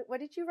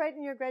 What did you write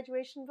in your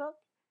graduation book?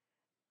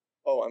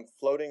 Oh, I'm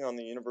floating on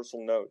the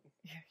universal note.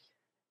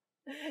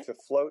 To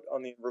float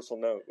on the universal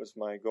note was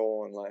my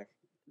goal in life.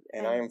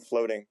 And I am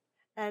floating.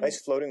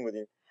 Nice floating with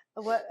you.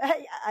 What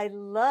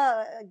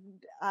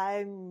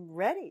I'm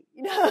ready,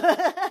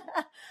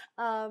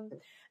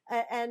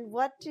 and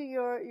what do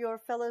your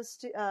fellow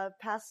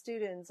past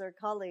students or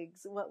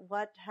colleagues,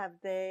 what have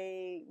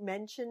they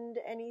mentioned?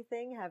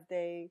 Anything? Have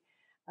they,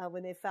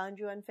 when they found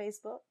you on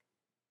Facebook?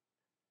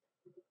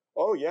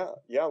 Oh yeah.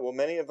 Well,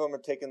 many of them are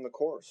taking the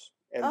course,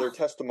 and their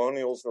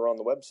testimonials are on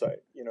the website.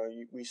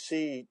 We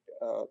see.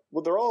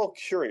 Well, they're all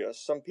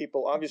curious. Some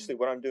people, obviously,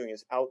 what I'm doing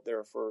is out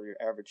there for your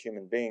average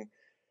human being.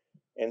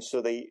 And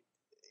so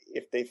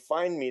if they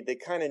find me, they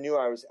kind of knew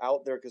I was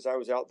out there because I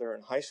was out there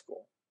in high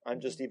school. I'm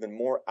just even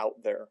more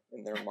out there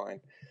in their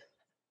mind.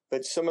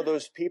 But some of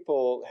those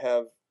people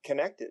have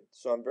connected.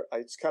 So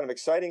it's kind of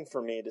exciting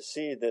for me to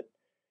see that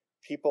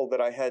people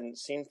that I hadn't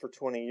seen for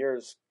 20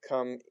 years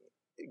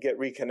get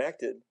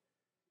reconnected,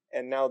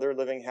 and now they're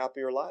living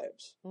happier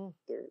lives.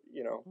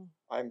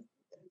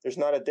 There's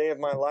not a day of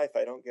my life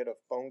I don't get a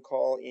phone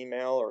call,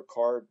 email, or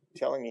card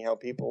telling me how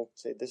people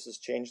say this has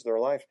changed their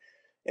life.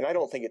 And I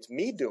don't think it's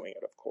me doing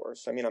it, of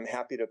course. I mean, I'm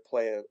happy to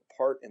play a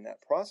part in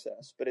that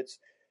process, but it's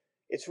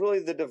really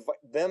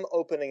them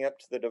opening up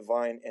to the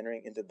divine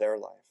entering into their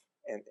life.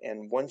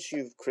 And once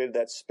you've created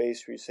that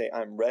space where you say,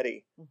 I'm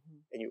ready,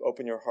 and you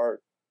open your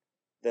heart,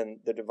 then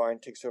the divine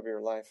takes over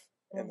your life,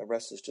 and the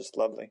rest is just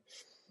lovely.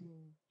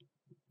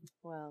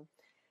 Well,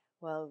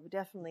 we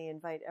definitely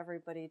invite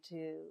everybody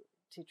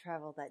to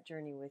travel that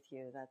journey with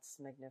you. That's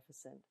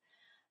magnificent.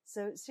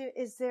 So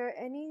is there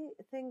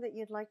anything that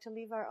you'd like to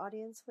leave our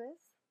audience with?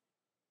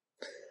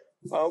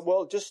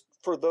 Well, just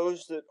for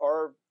those that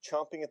are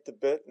chomping at the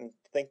bit and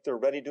think they're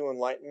ready to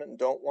enlightenment and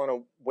don't want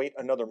to wait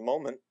another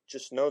moment,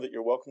 just know that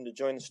you're welcome to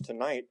join us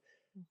tonight,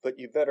 but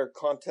you better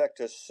contact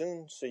us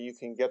soon so you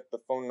can get the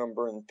phone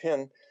number and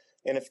PIN.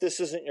 And if this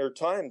isn't your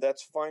time,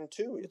 that's fine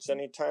too. It's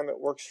any time it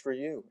works for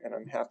you. And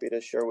I'm happy to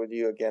share with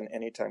you again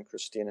anytime,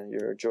 Christina.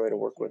 You're a joy to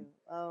work with.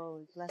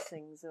 Oh,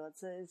 blessings. Well,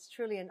 it's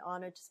truly an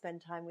honor to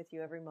spend time with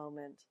you every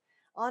moment,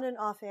 on and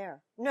off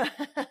air.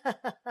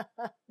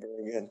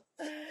 Very good.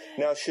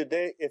 Now,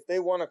 if they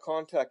want to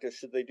contact us,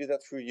 should they do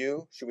that through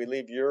you? Should we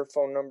leave your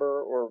phone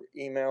number or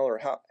email, or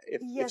how?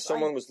 If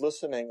someone was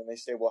listening and they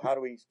say, "Well, how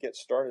do we get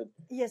started?"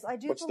 Yes, I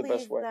do What's believe the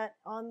best way? that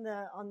on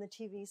the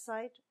TV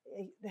site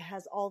it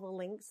has all the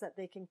links that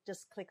they can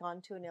just click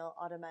onto, and it'll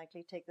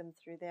automatically take them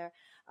through there.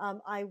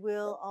 I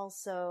will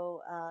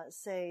also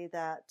say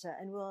that,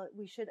 and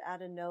we should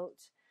add a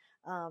note.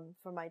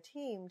 For my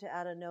team to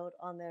add a note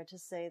on there to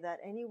say that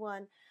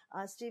anyone,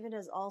 Stephen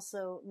has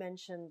also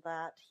mentioned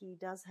that he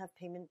does have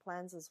payment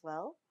plans as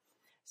well.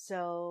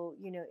 So,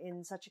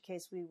 in such a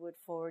case, we would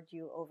forward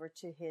you over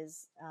to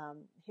his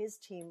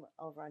team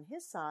over on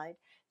his side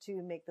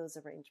to make those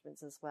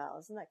arrangements as well.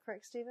 Isn't that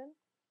correct, Stephen?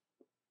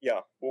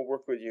 Yeah, we'll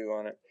work with you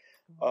on it.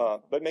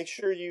 But make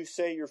sure you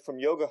say you're from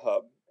Yoga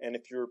Hub. And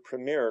if you're a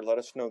premier, let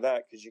us know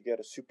that, because you get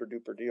a super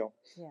duper deal.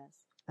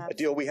 Yes. Absolutely. A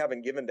deal we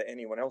haven't given to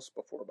anyone else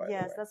before, by the way.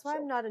 Yes, that's why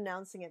I'm not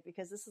announcing it,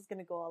 because this is going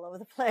to go all over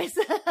the place.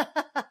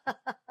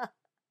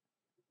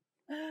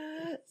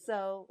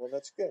 Well,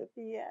 that's good.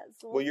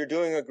 Yes. Well, you're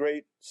doing a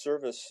great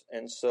service,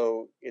 and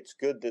so it's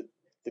good that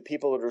the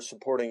people that are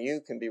supporting you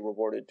can be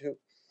rewarded too.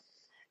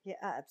 Yeah,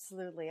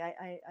 absolutely.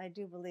 I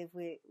do believe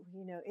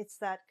it's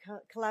that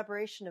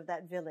collaboration of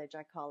that village,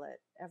 I call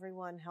it.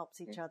 Everyone helps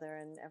each other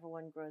and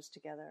everyone grows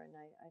together. And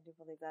I do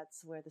believe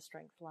that's where the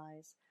strength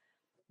lies,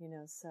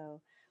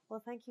 so.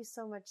 Well, thank you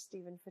so much,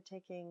 Stephen, for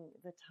taking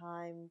the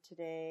time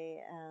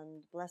today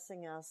and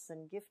blessing us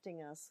and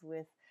gifting us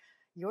with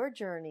your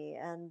journey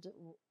and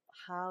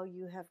how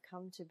you have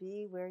come to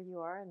be where you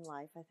are in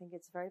life. I think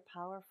it's very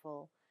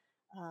powerful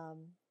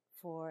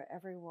for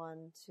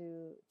everyone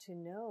to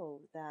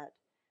know that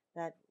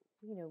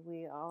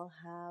we all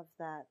have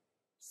that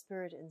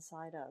spirit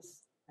inside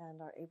us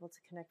and are able to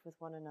connect with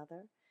one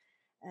another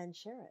and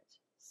share it.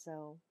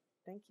 So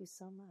thank you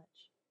so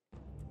much.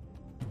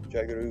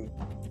 Jai Guru.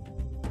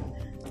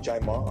 Jai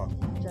Ma.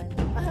 Jai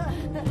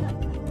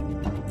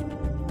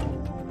Ma.